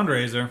this little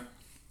fundraiser,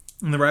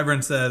 and the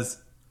Reverend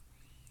says,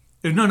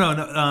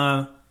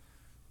 no,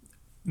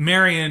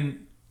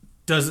 Marion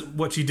does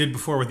what she did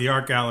before with the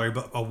art gallery,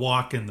 but a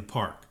walk in the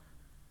park.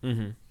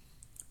 Mm-hmm.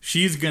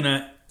 She's going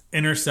to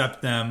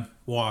intercept them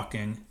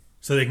walking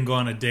so they can go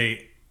on a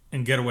date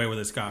and get away with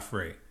it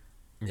scot-free.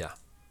 Yeah.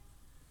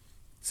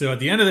 So at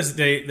the end of this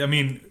date, I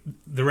mean,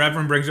 the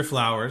Reverend brings her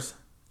flowers,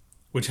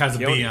 which has a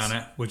bee on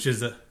it, which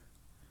is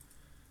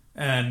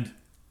and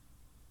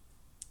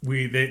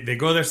they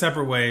go their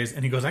separate ways,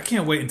 and he goes, I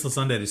can't wait until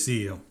Sunday to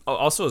see you. Oh,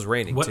 also, it was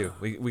raining too.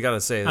 We got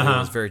to say that it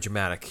was very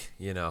dramatic.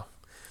 You know,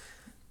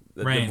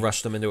 they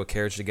rushed them into a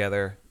carriage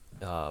together.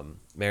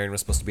 Marion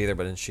was supposed to be there,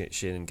 but then she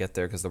didn't get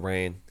there because of the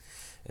rain,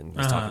 and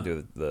was talking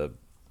to the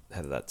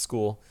head of that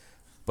school.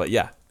 But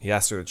yeah, he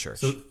asked her to church.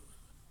 So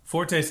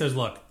Forte says,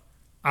 look,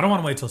 I don't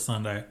want to wait till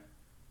Sunday.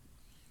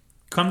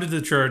 Come to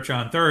the church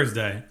on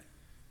Thursday,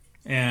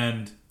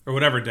 or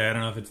whatever day, I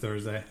don't know if it's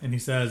Thursday. And he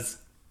says,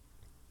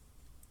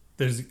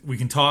 we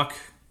can talk,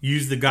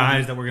 use the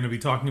guys that we're going to be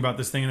talking about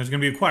this thing, and there's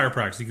going to be a choir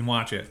practice. You can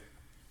watch it.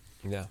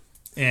 Yeah.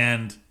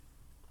 And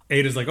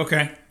Ada's like,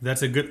 okay,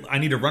 that's I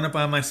need to run it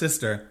by my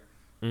sister,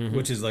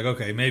 which is like,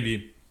 okay,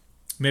 maybe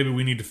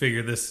we need to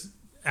figure this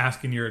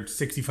asking your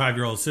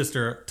 65-year-old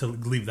sister to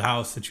leave the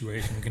house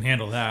situation. We can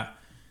handle that.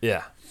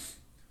 Yeah.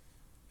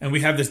 And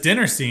we have this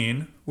dinner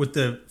scene with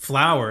the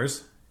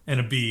flowers, and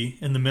a bee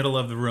in the middle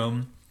of the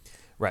room.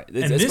 Right.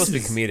 It's supposed to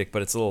be comedic,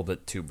 but it's a little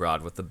bit too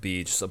broad with the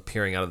bee just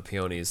appearing out of the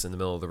peonies in the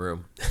middle of the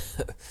room.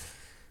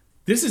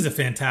 This is a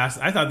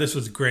fantastic... I thought this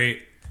was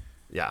great.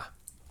 Yeah.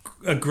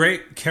 A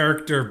great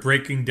character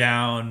breaking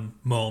down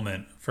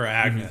moment for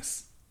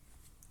Agnes.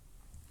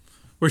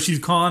 Where she's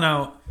calling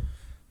out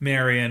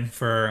Marion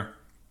for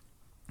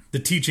the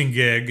teaching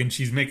gig, and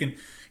she's making...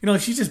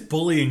 she's just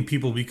bullying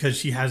people because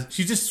she's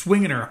just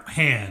swinging her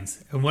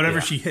hands, and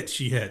whatever she hits,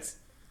 she hits.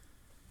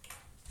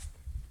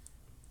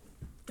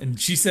 And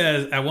she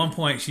says, at one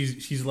point,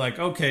 she's like,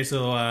 okay,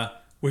 so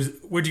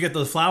where'd you get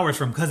those flowers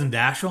from, Cousin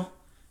Dashiell?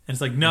 And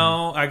it's like,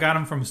 no, I got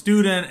them from a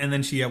student. And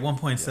then she at one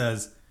point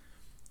says,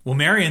 well,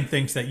 Marion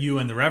thinks that you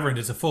and the Reverend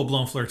is a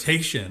full-blown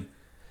flirtation.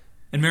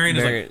 And Marion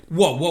is like,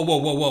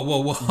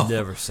 whoa.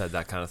 Never said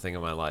that kind of thing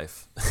in my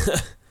life.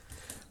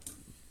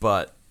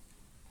 But,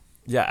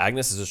 yeah,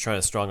 Agnes is just trying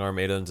to strong-arm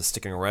Ada into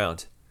sticking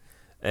around.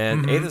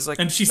 And Ada's like,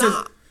 and she says,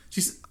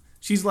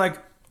 she's like,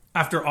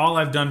 after all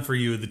I've done for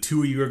you, the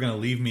two of you are going to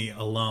leave me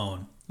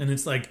alone. And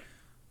it's like,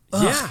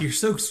 ugh, you're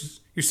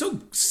so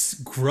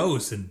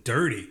gross and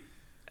dirty.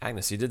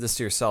 Agnes, you did this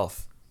to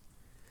yourself.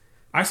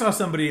 I saw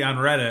somebody on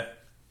Reddit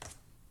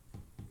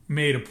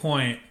made a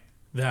point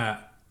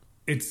that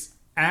it's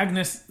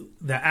Agnes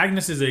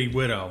is a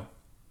widow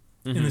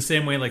in the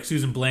same way like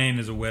Susan Blaine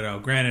is a widow.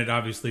 Granted,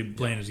 obviously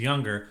Blaine is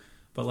younger,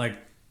 but like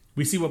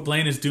we see what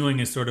Blaine is doing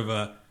is sort of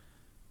a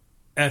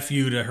F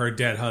you to her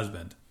dead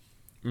husband.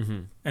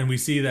 And we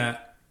see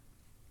that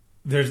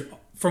there's,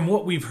 from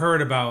what we've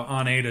heard about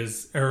on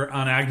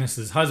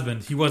Agnes's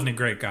husband, he wasn't a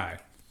great guy.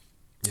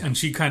 Yeah. And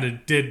she kind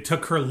of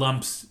took her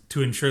lumps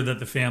to ensure that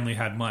the family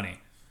had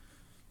money.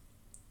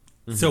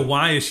 So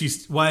why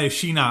is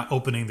she not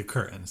opening the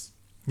curtains?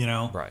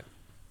 Right.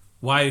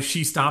 Why is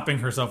she stopping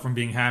herself from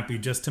being happy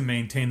just to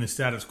maintain the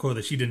status quo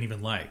that she didn't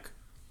even like?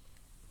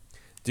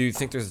 Do you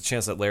think there's a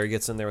chance that Larry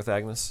gets in there with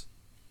Agnes?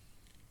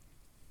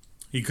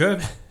 He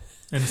could.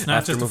 And it's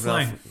not just a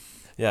fling.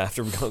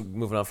 After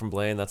moving on from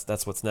Blaine,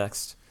 that's what's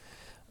next.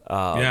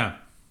 Yeah.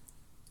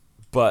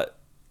 But,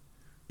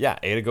 yeah,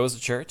 Ada goes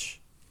to church.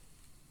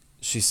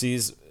 She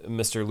sees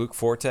Mr. Luke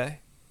Forte.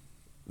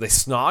 They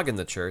snog in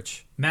the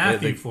church.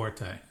 Matthew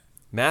Forte.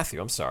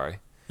 Matthew, I'm sorry.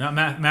 Not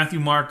Matthew,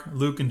 Mark,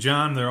 Luke, and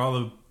John. They're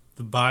all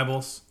the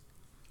Bibles.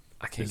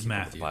 I can't keep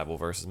up with the Bible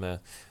verses, man.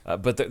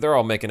 But they're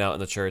all making out in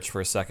the church for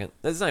a second.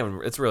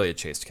 It's really a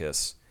chaste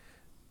kiss.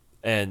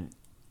 And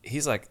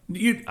he's like...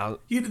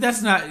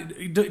 that's not...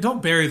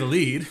 Don't bury the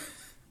lead.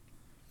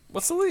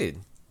 What's the lead?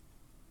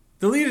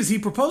 The lead is he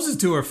proposes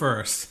to her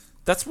first.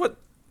 That's what...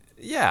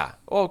 Yeah.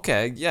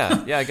 Okay.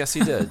 Yeah. I guess he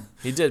did.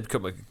 He did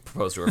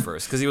propose to her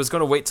first because he was going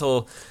to wait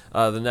till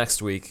the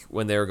next week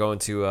when they were going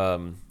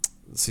to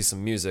see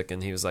some music,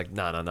 and he was like,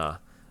 "Nah.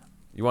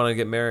 You want to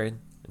get married?"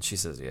 And she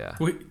says, "Yeah."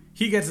 Well,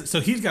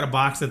 he's got a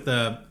box at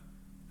the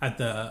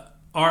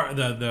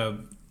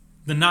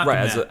not right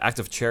as an act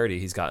of charity.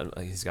 He's got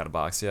a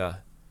box. Yeah.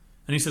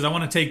 And he says, "I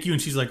want to take you,"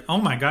 and she's like, "Oh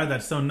my God,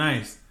 that's so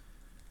nice."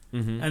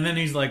 And then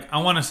he's like,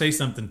 "I want to say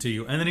something to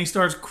you," and then he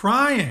starts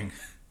crying.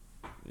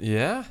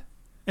 Yeah.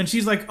 And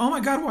she's like, "Oh my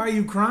God, why are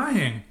you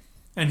crying?"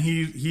 And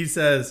he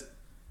says,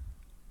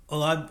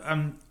 "Well,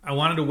 I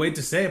wanted to wait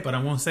to say it, but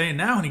I won't say it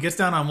now." And he gets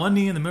down on one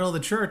knee in the middle of the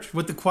church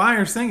with the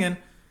choir singing.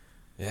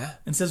 Yeah.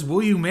 And says,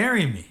 "Will you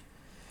marry me?"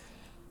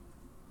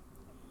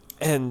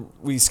 And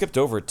we skipped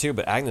over it too,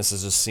 but Agnes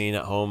is just seen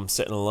at home,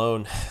 sitting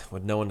alone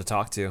with no one to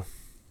talk to.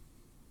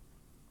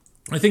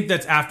 I think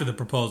that's after the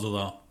proposal,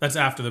 though. That's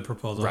after the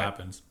proposal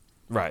happens.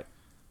 Right.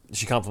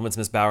 She compliments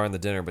Miss Bauer in the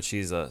dinner, but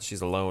she's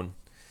alone.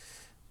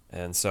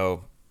 And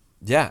so...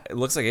 Yeah, it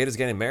looks like Ada's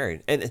getting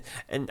married,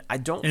 and I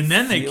don't. And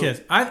then they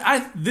kiss.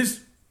 I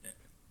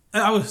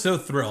was so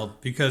thrilled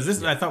because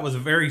this I thought was a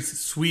very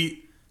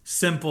sweet,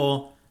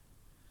 simple,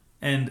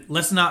 and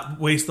let's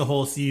not waste the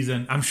whole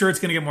season. I'm sure it's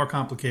going to get more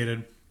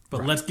complicated,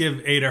 but let's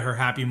give Ada her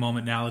happy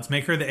moment now. Let's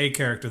make her the A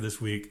character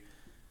this week.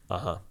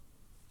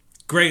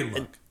 Great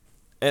look.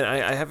 And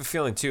I have a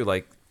feeling too,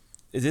 like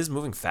it is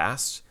moving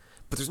fast.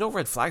 But there's no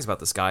red flags about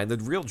this guy. And the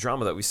real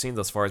drama that we've seen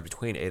thus far is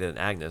between Ada and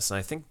Agnes. And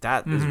I think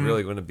that is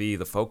really going to be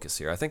the focus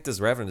here. I think this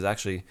Reverend is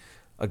actually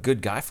a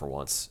good guy for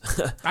once.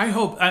 I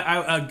hope.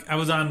 I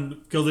was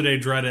on Gilded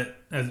Age Reddit,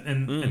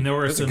 and there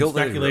was some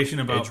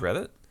speculation about... Age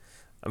Reddit?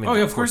 I mean,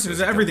 of course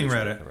there's everything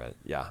Reddit.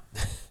 Yeah.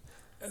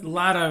 A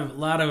lot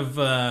of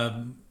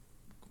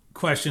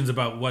questions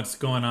about what's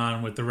going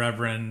on with the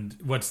Reverend,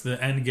 what's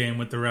the end game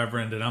with the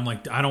Reverend. And I'm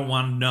like, I don't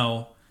want to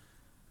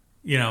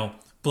know,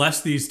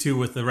 bless these two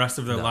with the rest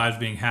of their lives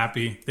being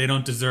happy. They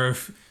don't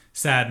deserve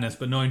sadness,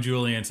 but knowing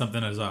Julian,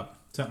 something's up.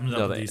 Something's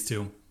up with these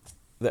two.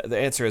 The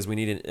answer is we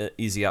need an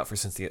easy out for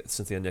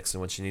Cynthia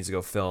Nixon when she needs to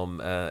go film,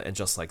 and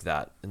just like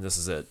that. And this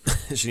is it.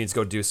 She needs to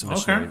go do some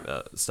missionary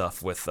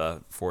stuff with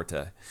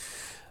Forte.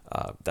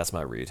 That's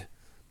my read.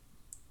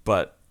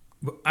 But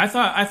I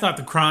thought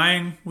the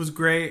crying was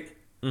great.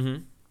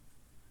 And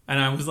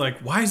I was like,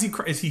 why is he?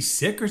 Is he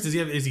sick or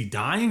is he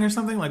dying or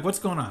something? Like, what's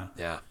going on?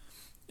 Yeah.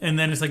 And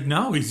then it's like,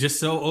 he's just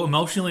so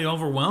emotionally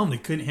overwhelmed. He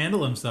couldn't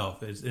handle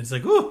himself. It's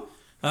like, ooh,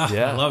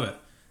 I love it.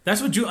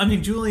 That's what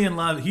Julian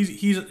Love. He's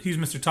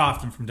Mr.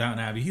 Tofton from Downton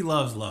Abbey. He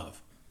loves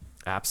love.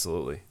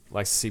 Absolutely.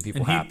 Likes to see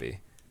people And happy.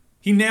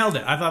 He nailed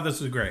it. I thought this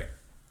was great.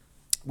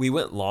 We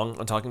went long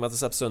on talking about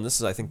this episode, and this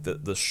is, I think,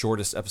 the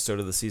shortest episode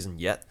of the season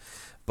yet.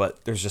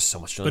 But there's just so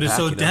much to unpack.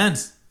 But it's so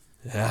dense.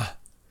 Yeah.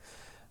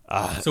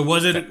 So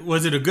was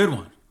it a good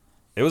one?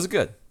 It was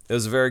good. It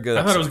was a very good I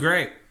episode. thought it was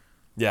great.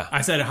 Yeah.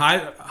 I said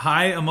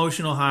high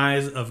emotional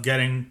highs of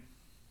getting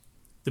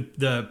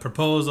the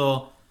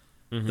proposal,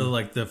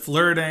 the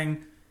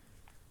flirting,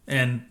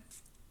 and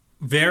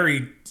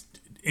very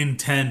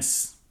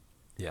intense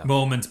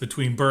moments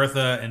between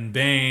Bertha and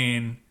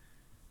Bane,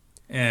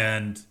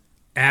 and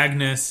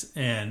Agnes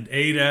and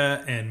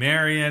Ada and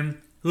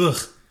Marion. Ugh.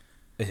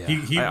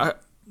 Yeah.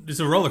 It's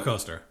a roller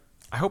coaster.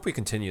 I hope we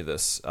continue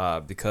this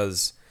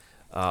because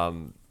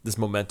this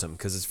momentum,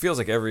 because it feels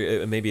like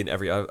maybe in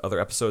every other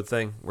episode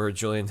thing where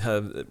Julian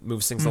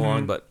moves things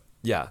along, but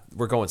yeah,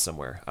 we're going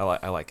somewhere.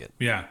 I like it.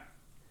 Yeah.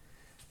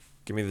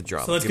 Give me the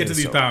drama. So let's get to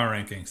these power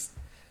rankings.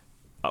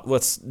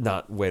 Let's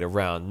not wait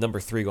around. Number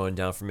 3 going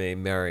down for me,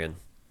 Marion.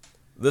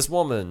 This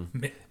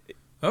woman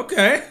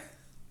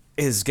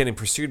is getting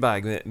pursued by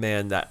a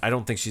man that I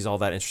don't think she's all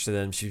that interested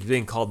in. She's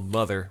being called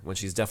mother when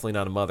she's definitely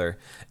not a mother.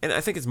 And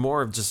I think it's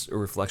more of just a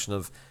reflection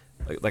of,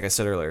 like I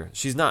said earlier,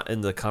 she's not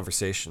in the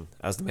conversation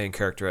as the main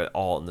character at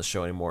all in the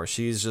show anymore.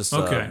 She's just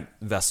a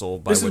vessel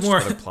by which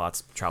other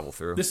plots travel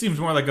through. This seems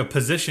more like a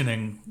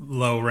positioning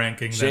low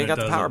ranking she than ain't got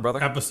the power,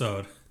 brother.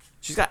 Episode.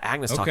 She's got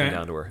Agnes talking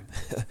down to her.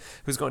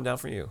 Who's going down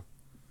for you?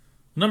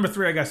 Number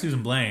 3, I got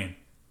Susan Blaine.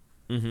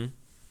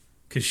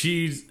 Because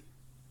she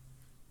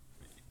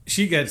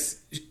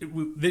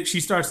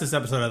starts this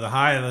episode at the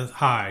high of the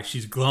high.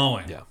 She's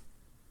glowing. Yeah.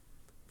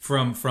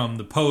 From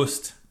the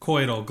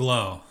post-coital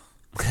glow.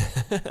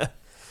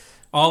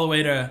 All the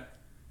way to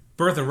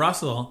Bertha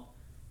Russell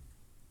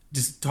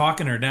just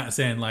talking her down,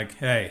 saying like,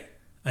 hey,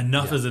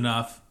 enough is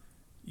enough.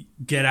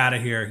 Get out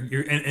of here.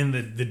 And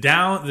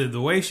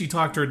the way she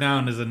talked her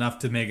down is enough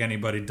to make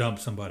anybody dump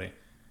somebody.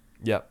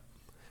 Yep.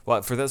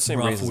 Well, for those same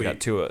reasons, we week.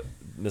 got two,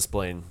 Miss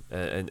Blaine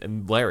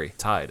and Larry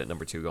tied at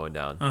number 2 going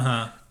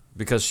down.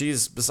 Because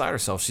she's beside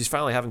herself. She's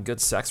finally having good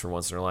sex for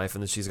once in her life,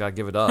 and then she's got to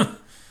give it up.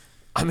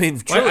 I mean,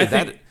 truly,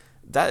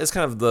 that is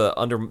kind of the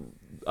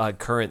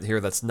undercurrent here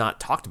that's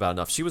not talked about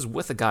enough. She was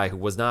with a guy who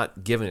was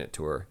not giving it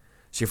to her.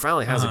 She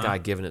finally has a guy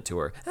giving it to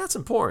her. And that's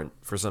important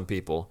for some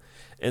people.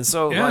 And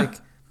so,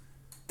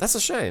 that's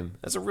a shame.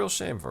 That's a real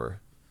shame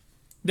for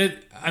her.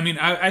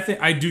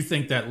 I do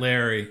think that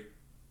Larry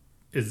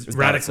is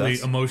radically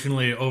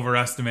emotionally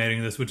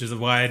overestimating this, which is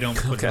why I don't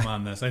put him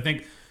on this. I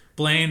think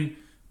Blaine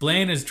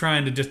is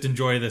trying to just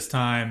enjoy this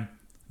time,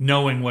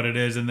 knowing what it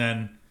is, and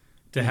then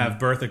to have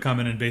Bertha come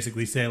in and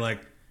basically say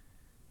like,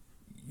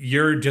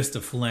 "You're just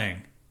a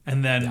fling,"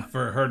 and then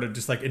for her to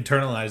just like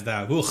internalize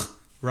that,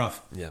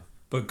 rough. Yeah.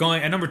 But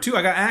going at number 2,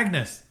 I got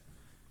Agnes.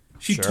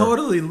 She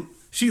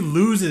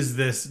loses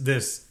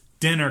this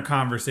dinner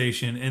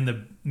conversation in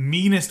the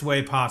meanest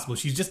way possible.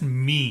 She's just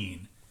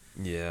mean.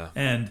 Yeah.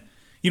 And,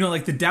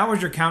 like the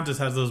Dowager Countess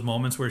has those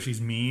moments where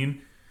she's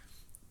mean,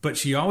 but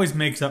she always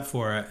makes up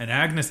for it. And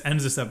Agnes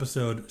ends this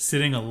episode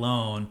sitting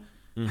alone,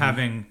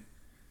 having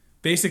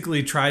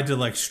basically tried to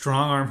like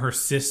strong arm her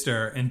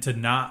sister into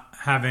not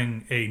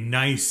having a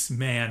nice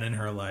man in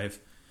her life.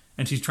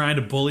 And she's trying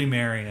to bully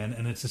Marion,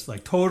 and it's just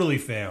like totally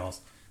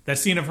fails. That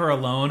scene of her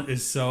alone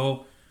is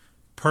so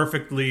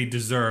perfectly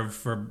deserved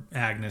for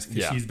Agnes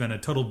because she's been a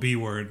total B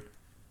word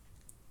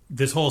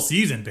this whole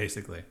season,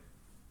 basically.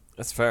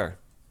 That's fair.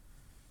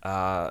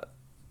 I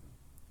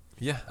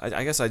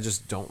guess I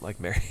just don't like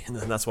Marion,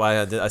 and that's why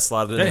I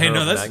slotted it in. Hey,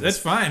 no, that's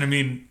fine. I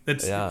mean,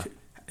 because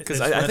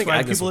I think why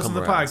Agnes people will listen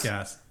come to the around.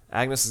 podcast.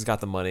 Agnes has got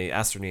the money.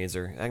 Aster needs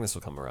her. Agnes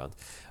will come around.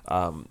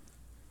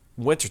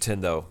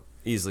 Winterton, though,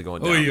 easily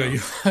going down.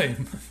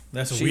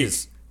 That's a week.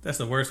 That's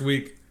the worst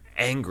week.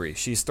 Angry.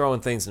 She's throwing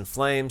things in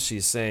flames.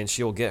 She's saying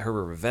she'll get her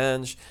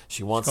revenge.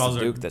 She wants the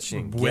Duke that she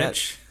can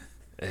witch.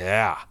 Get.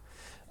 Yeah.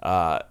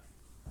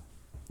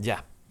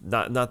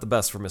 Not the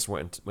best for Miss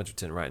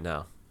Winterton right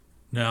now.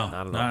 No,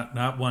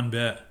 not one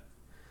bit.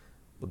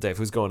 Well, Dave,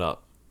 who's going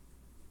up?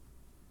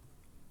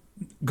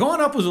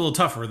 Going up was a little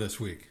tougher this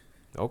week.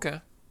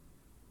 Okay.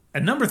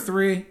 At number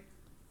 3,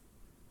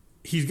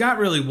 he's got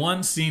really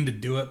one scene to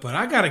do it, but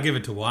I got to give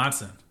it to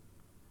Watson.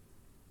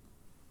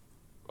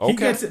 Okay. He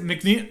gets it.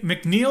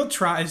 McNeil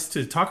tries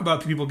to talk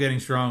about people getting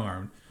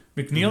strong-armed.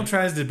 McNeil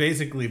tries to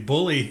basically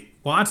bully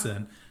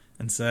Watson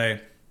and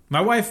say,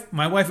 my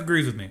wife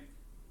agrees with me.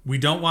 We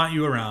don't want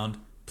you around.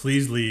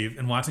 Please leave.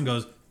 And Watson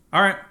goes,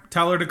 all right,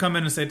 tell her to come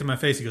in and say it to my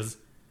face. He goes,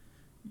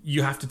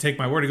 you have to take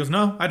my word. He goes,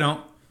 no, I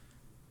don't.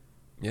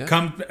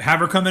 Yeah. Have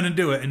her come in and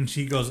do it. And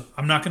she goes,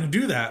 I'm not going to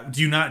do that.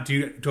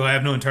 Do I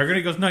have no integrity?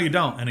 He goes, no, you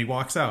don't. And he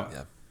walks out.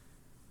 Yeah.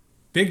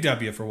 Big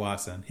W for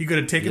Watson. He could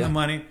have taken the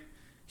money.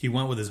 He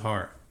went with his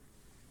heart.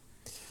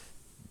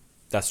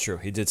 That's true.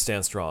 He did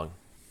stand strong.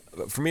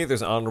 For me,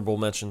 there's an honorable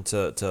mention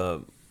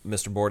to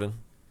Mr. Borden.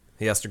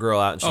 He asked a girl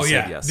out, and she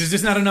said yes. There's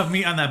just not enough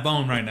meat on that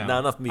bone right now. Not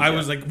enough meat. I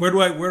was like, where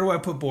do I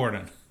put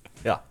Borden?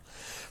 Yeah.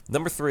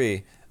 Number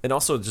 3, And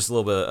also just a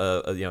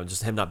little bit,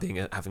 just him not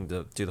having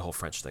to do the whole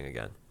French thing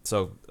again.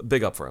 So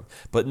big up for him.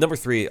 But number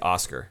 3,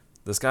 Oscar.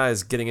 This guy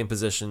is getting in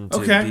position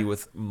to be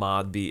with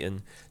Maud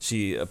Beaton.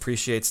 She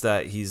appreciates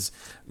that he's,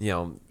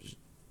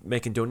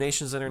 making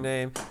donations in her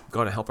name,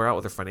 going to help her out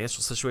with her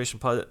financial situation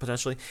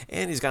potentially,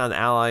 and he's got an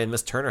ally in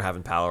Miss Turner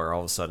having power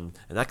all of a sudden,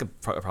 and that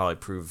could probably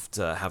prove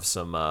to have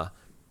some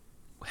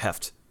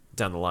heft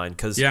down the line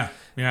because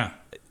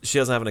she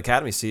doesn't have an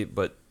academy seat,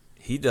 but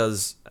he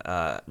does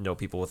know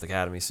people with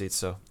academy seats,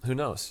 so who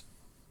knows?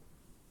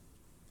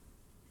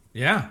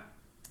 Yeah.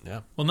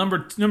 Well, number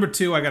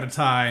 2, I got a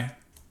tie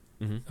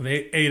of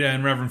Ada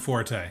and Reverend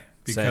Forte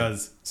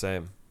because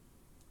same.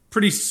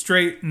 Pretty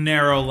straight,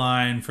 narrow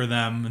line for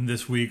them in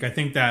this week. I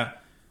think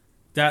that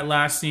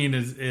last scene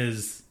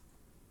is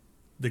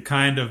the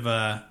kind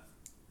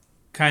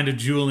of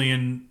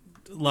Julian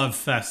love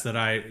fest that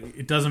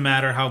it doesn't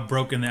matter how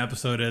broken the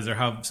episode is or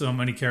how so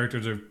many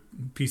characters are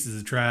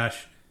pieces of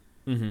trash.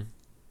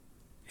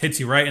 Hits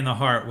you right in the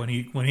heart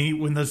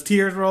when those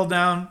tears roll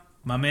down.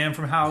 My man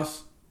from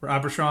House,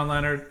 Robert Sean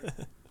Leonard.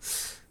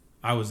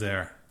 I was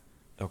there.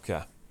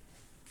 Okay.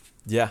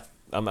 Yeah.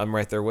 I'm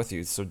right there with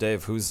you. So,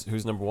 Dave, who's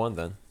number 1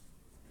 then?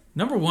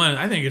 Number 1,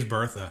 I think, is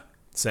Bertha.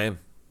 Same.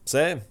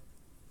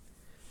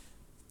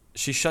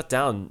 She shut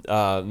down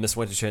Miss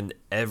Winterton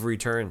every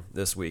turn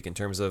this week in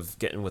terms of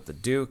getting with the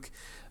Duke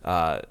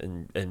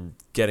and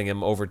getting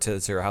him over to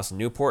her house in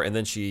Newport, and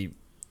then she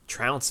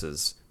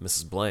trounces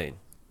Mrs. Blaine,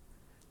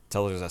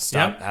 tells her to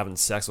stop having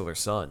sex with her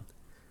son.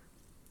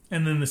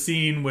 And then the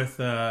scene with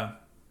the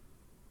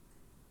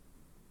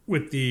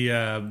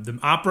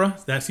opera,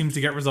 that seems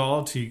to get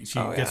resolved. She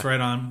gets right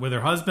on with her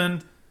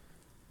husband.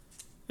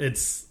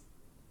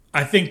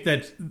 I think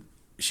that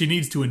she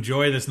needs to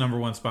enjoy this number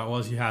 1 spot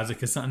while she has it,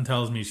 because something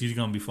tells me she's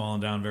going to be falling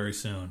down very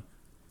soon.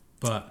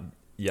 But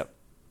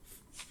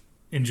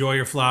enjoy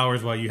your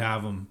flowers while you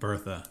have them,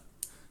 Bertha.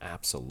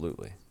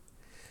 Absolutely.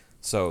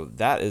 So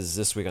that is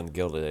this week on the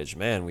Gilded Age.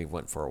 Man, we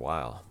went for a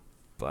while.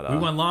 But we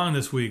went long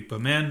this week,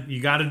 but man,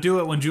 you got to do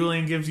it when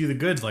Julian gives you the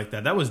goods like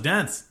that. That was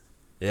dense.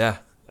 Yeah.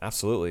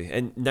 Absolutely.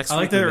 And next I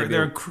like week...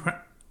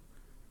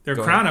 their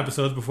Crown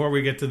episodes before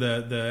we get to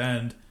the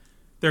end.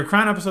 There are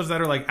Crown episodes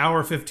that are like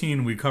hour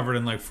 15 we covered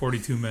in like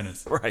 42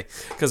 minutes. Right.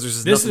 Because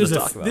there's just nothing to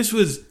talk about. This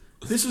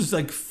was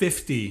like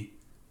 50.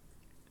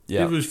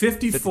 Yeah. It was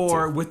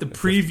 54 with the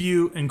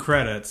preview and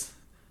credits.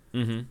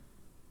 Mm-hmm.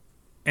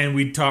 And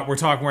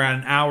we're at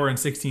an hour and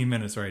 16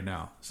 minutes right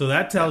now. So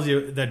that tells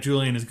you that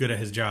Julian is good at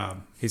his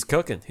job. He's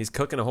cooking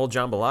a whole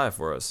jambalaya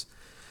for us.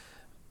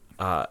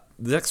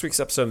 Next week's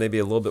episode may be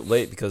a little bit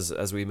late because,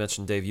 as we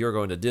mentioned, Dave, you're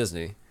going to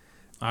Disney.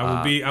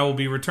 I will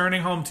be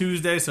returning home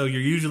Tuesday. So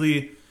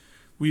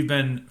we've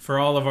been, for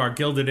all of our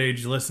Gilded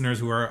Age listeners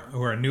who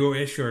are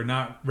newish or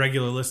not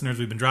regular listeners,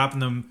 we've been dropping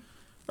them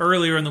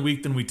earlier in the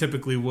week than we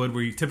typically would.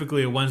 We're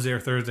typically a Wednesday or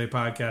Thursday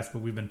podcast,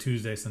 but we've been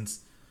Tuesday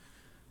since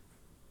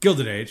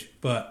Gilded Age.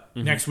 But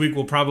next week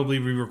we'll probably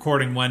be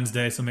recording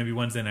Wednesday, so maybe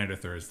Wednesday night or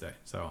Thursday.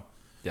 So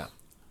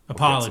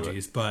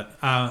apologies, but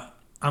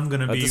I'm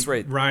going to be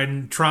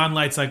riding Tron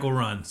Light Cycle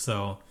Run,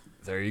 so...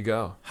 There you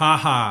go. Ha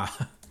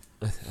ha.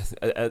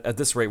 At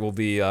this rate, we'll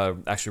be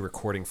actually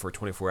recording for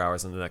 24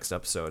 hours in the next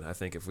episode, I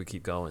think, if we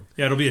keep going.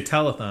 Yeah, it'll be a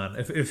telethon,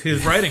 if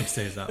his writing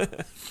stays up.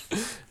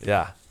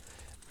 Yeah.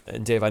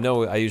 And Dave, I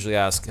know I usually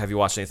ask, have you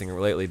watched anything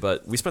lately?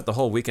 But we spent the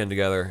whole weekend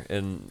together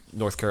in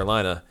North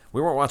Carolina.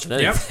 We weren't watching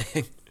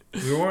anything.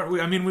 Yep.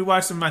 We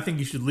watched some I Think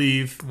You Should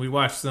Leave. We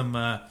watched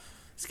some...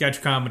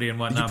 sketch comedy and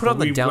whatnot. You put on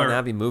the Downton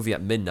Abbey movie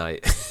at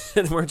midnight,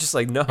 and we're just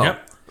like, no.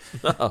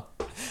 We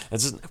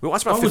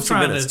watched about 15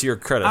 minutes, to your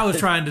credit. I was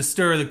trying to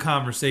stir the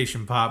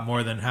conversation pot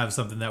more than have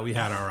something that we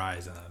had our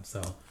eyes on.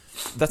 So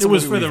it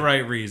was for the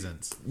right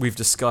reasons. We've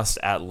discussed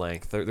at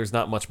length. There's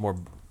not much more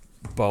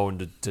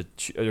bone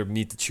or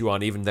meat to chew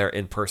on, even there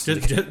in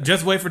person.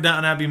 Just wait for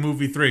Downton Abbey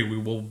movie 3. We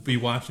will be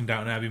watching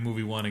Downton Abbey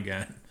movie 1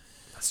 again.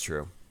 That's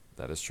true.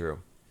 That is true.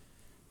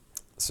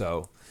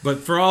 So... But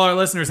for all our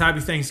listeners, happy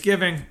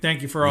Thanksgiving.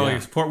 Thank you for all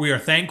your support. We are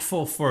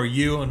thankful for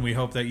you, and we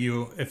hope that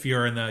if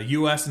you're in the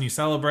U.S. and you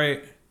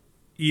celebrate,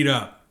 eat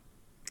up.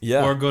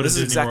 Yeah. Or go to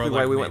Disney exactly World.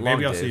 Why we went long,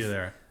 Maybe I'll Dave. see you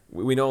there.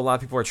 We know a lot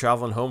of people are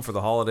traveling home for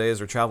the holidays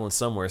or traveling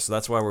somewhere, so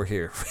that's why we're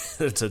here,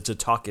 to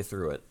talk you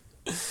through it.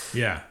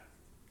 Yeah.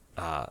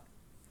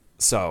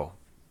 So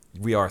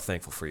we are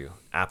thankful for you.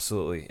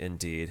 Absolutely,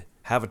 indeed.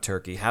 Have a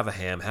turkey, have a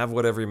ham, have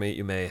whatever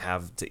you may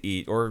have to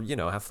eat, or,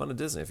 have fun at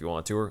Disney if you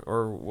want to,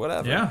 or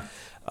whatever. Yeah.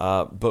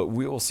 But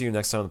we will see you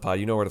next time on the pod.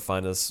 You know where to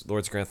find us,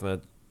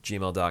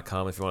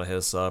 lordsgrantham@gmail.com. If you want to hit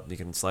us up, you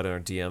can slide in our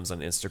DMs on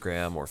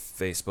Instagram or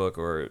Facebook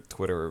or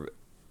Twitter,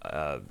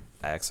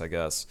 X, I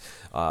guess.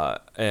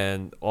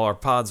 And all our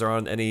pods are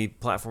on any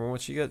platform in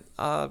which you get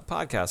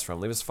podcasts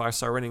from. Leave us a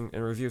 5-star rating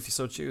and review if you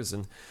so choose,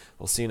 and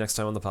we'll see you next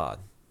time on the pod.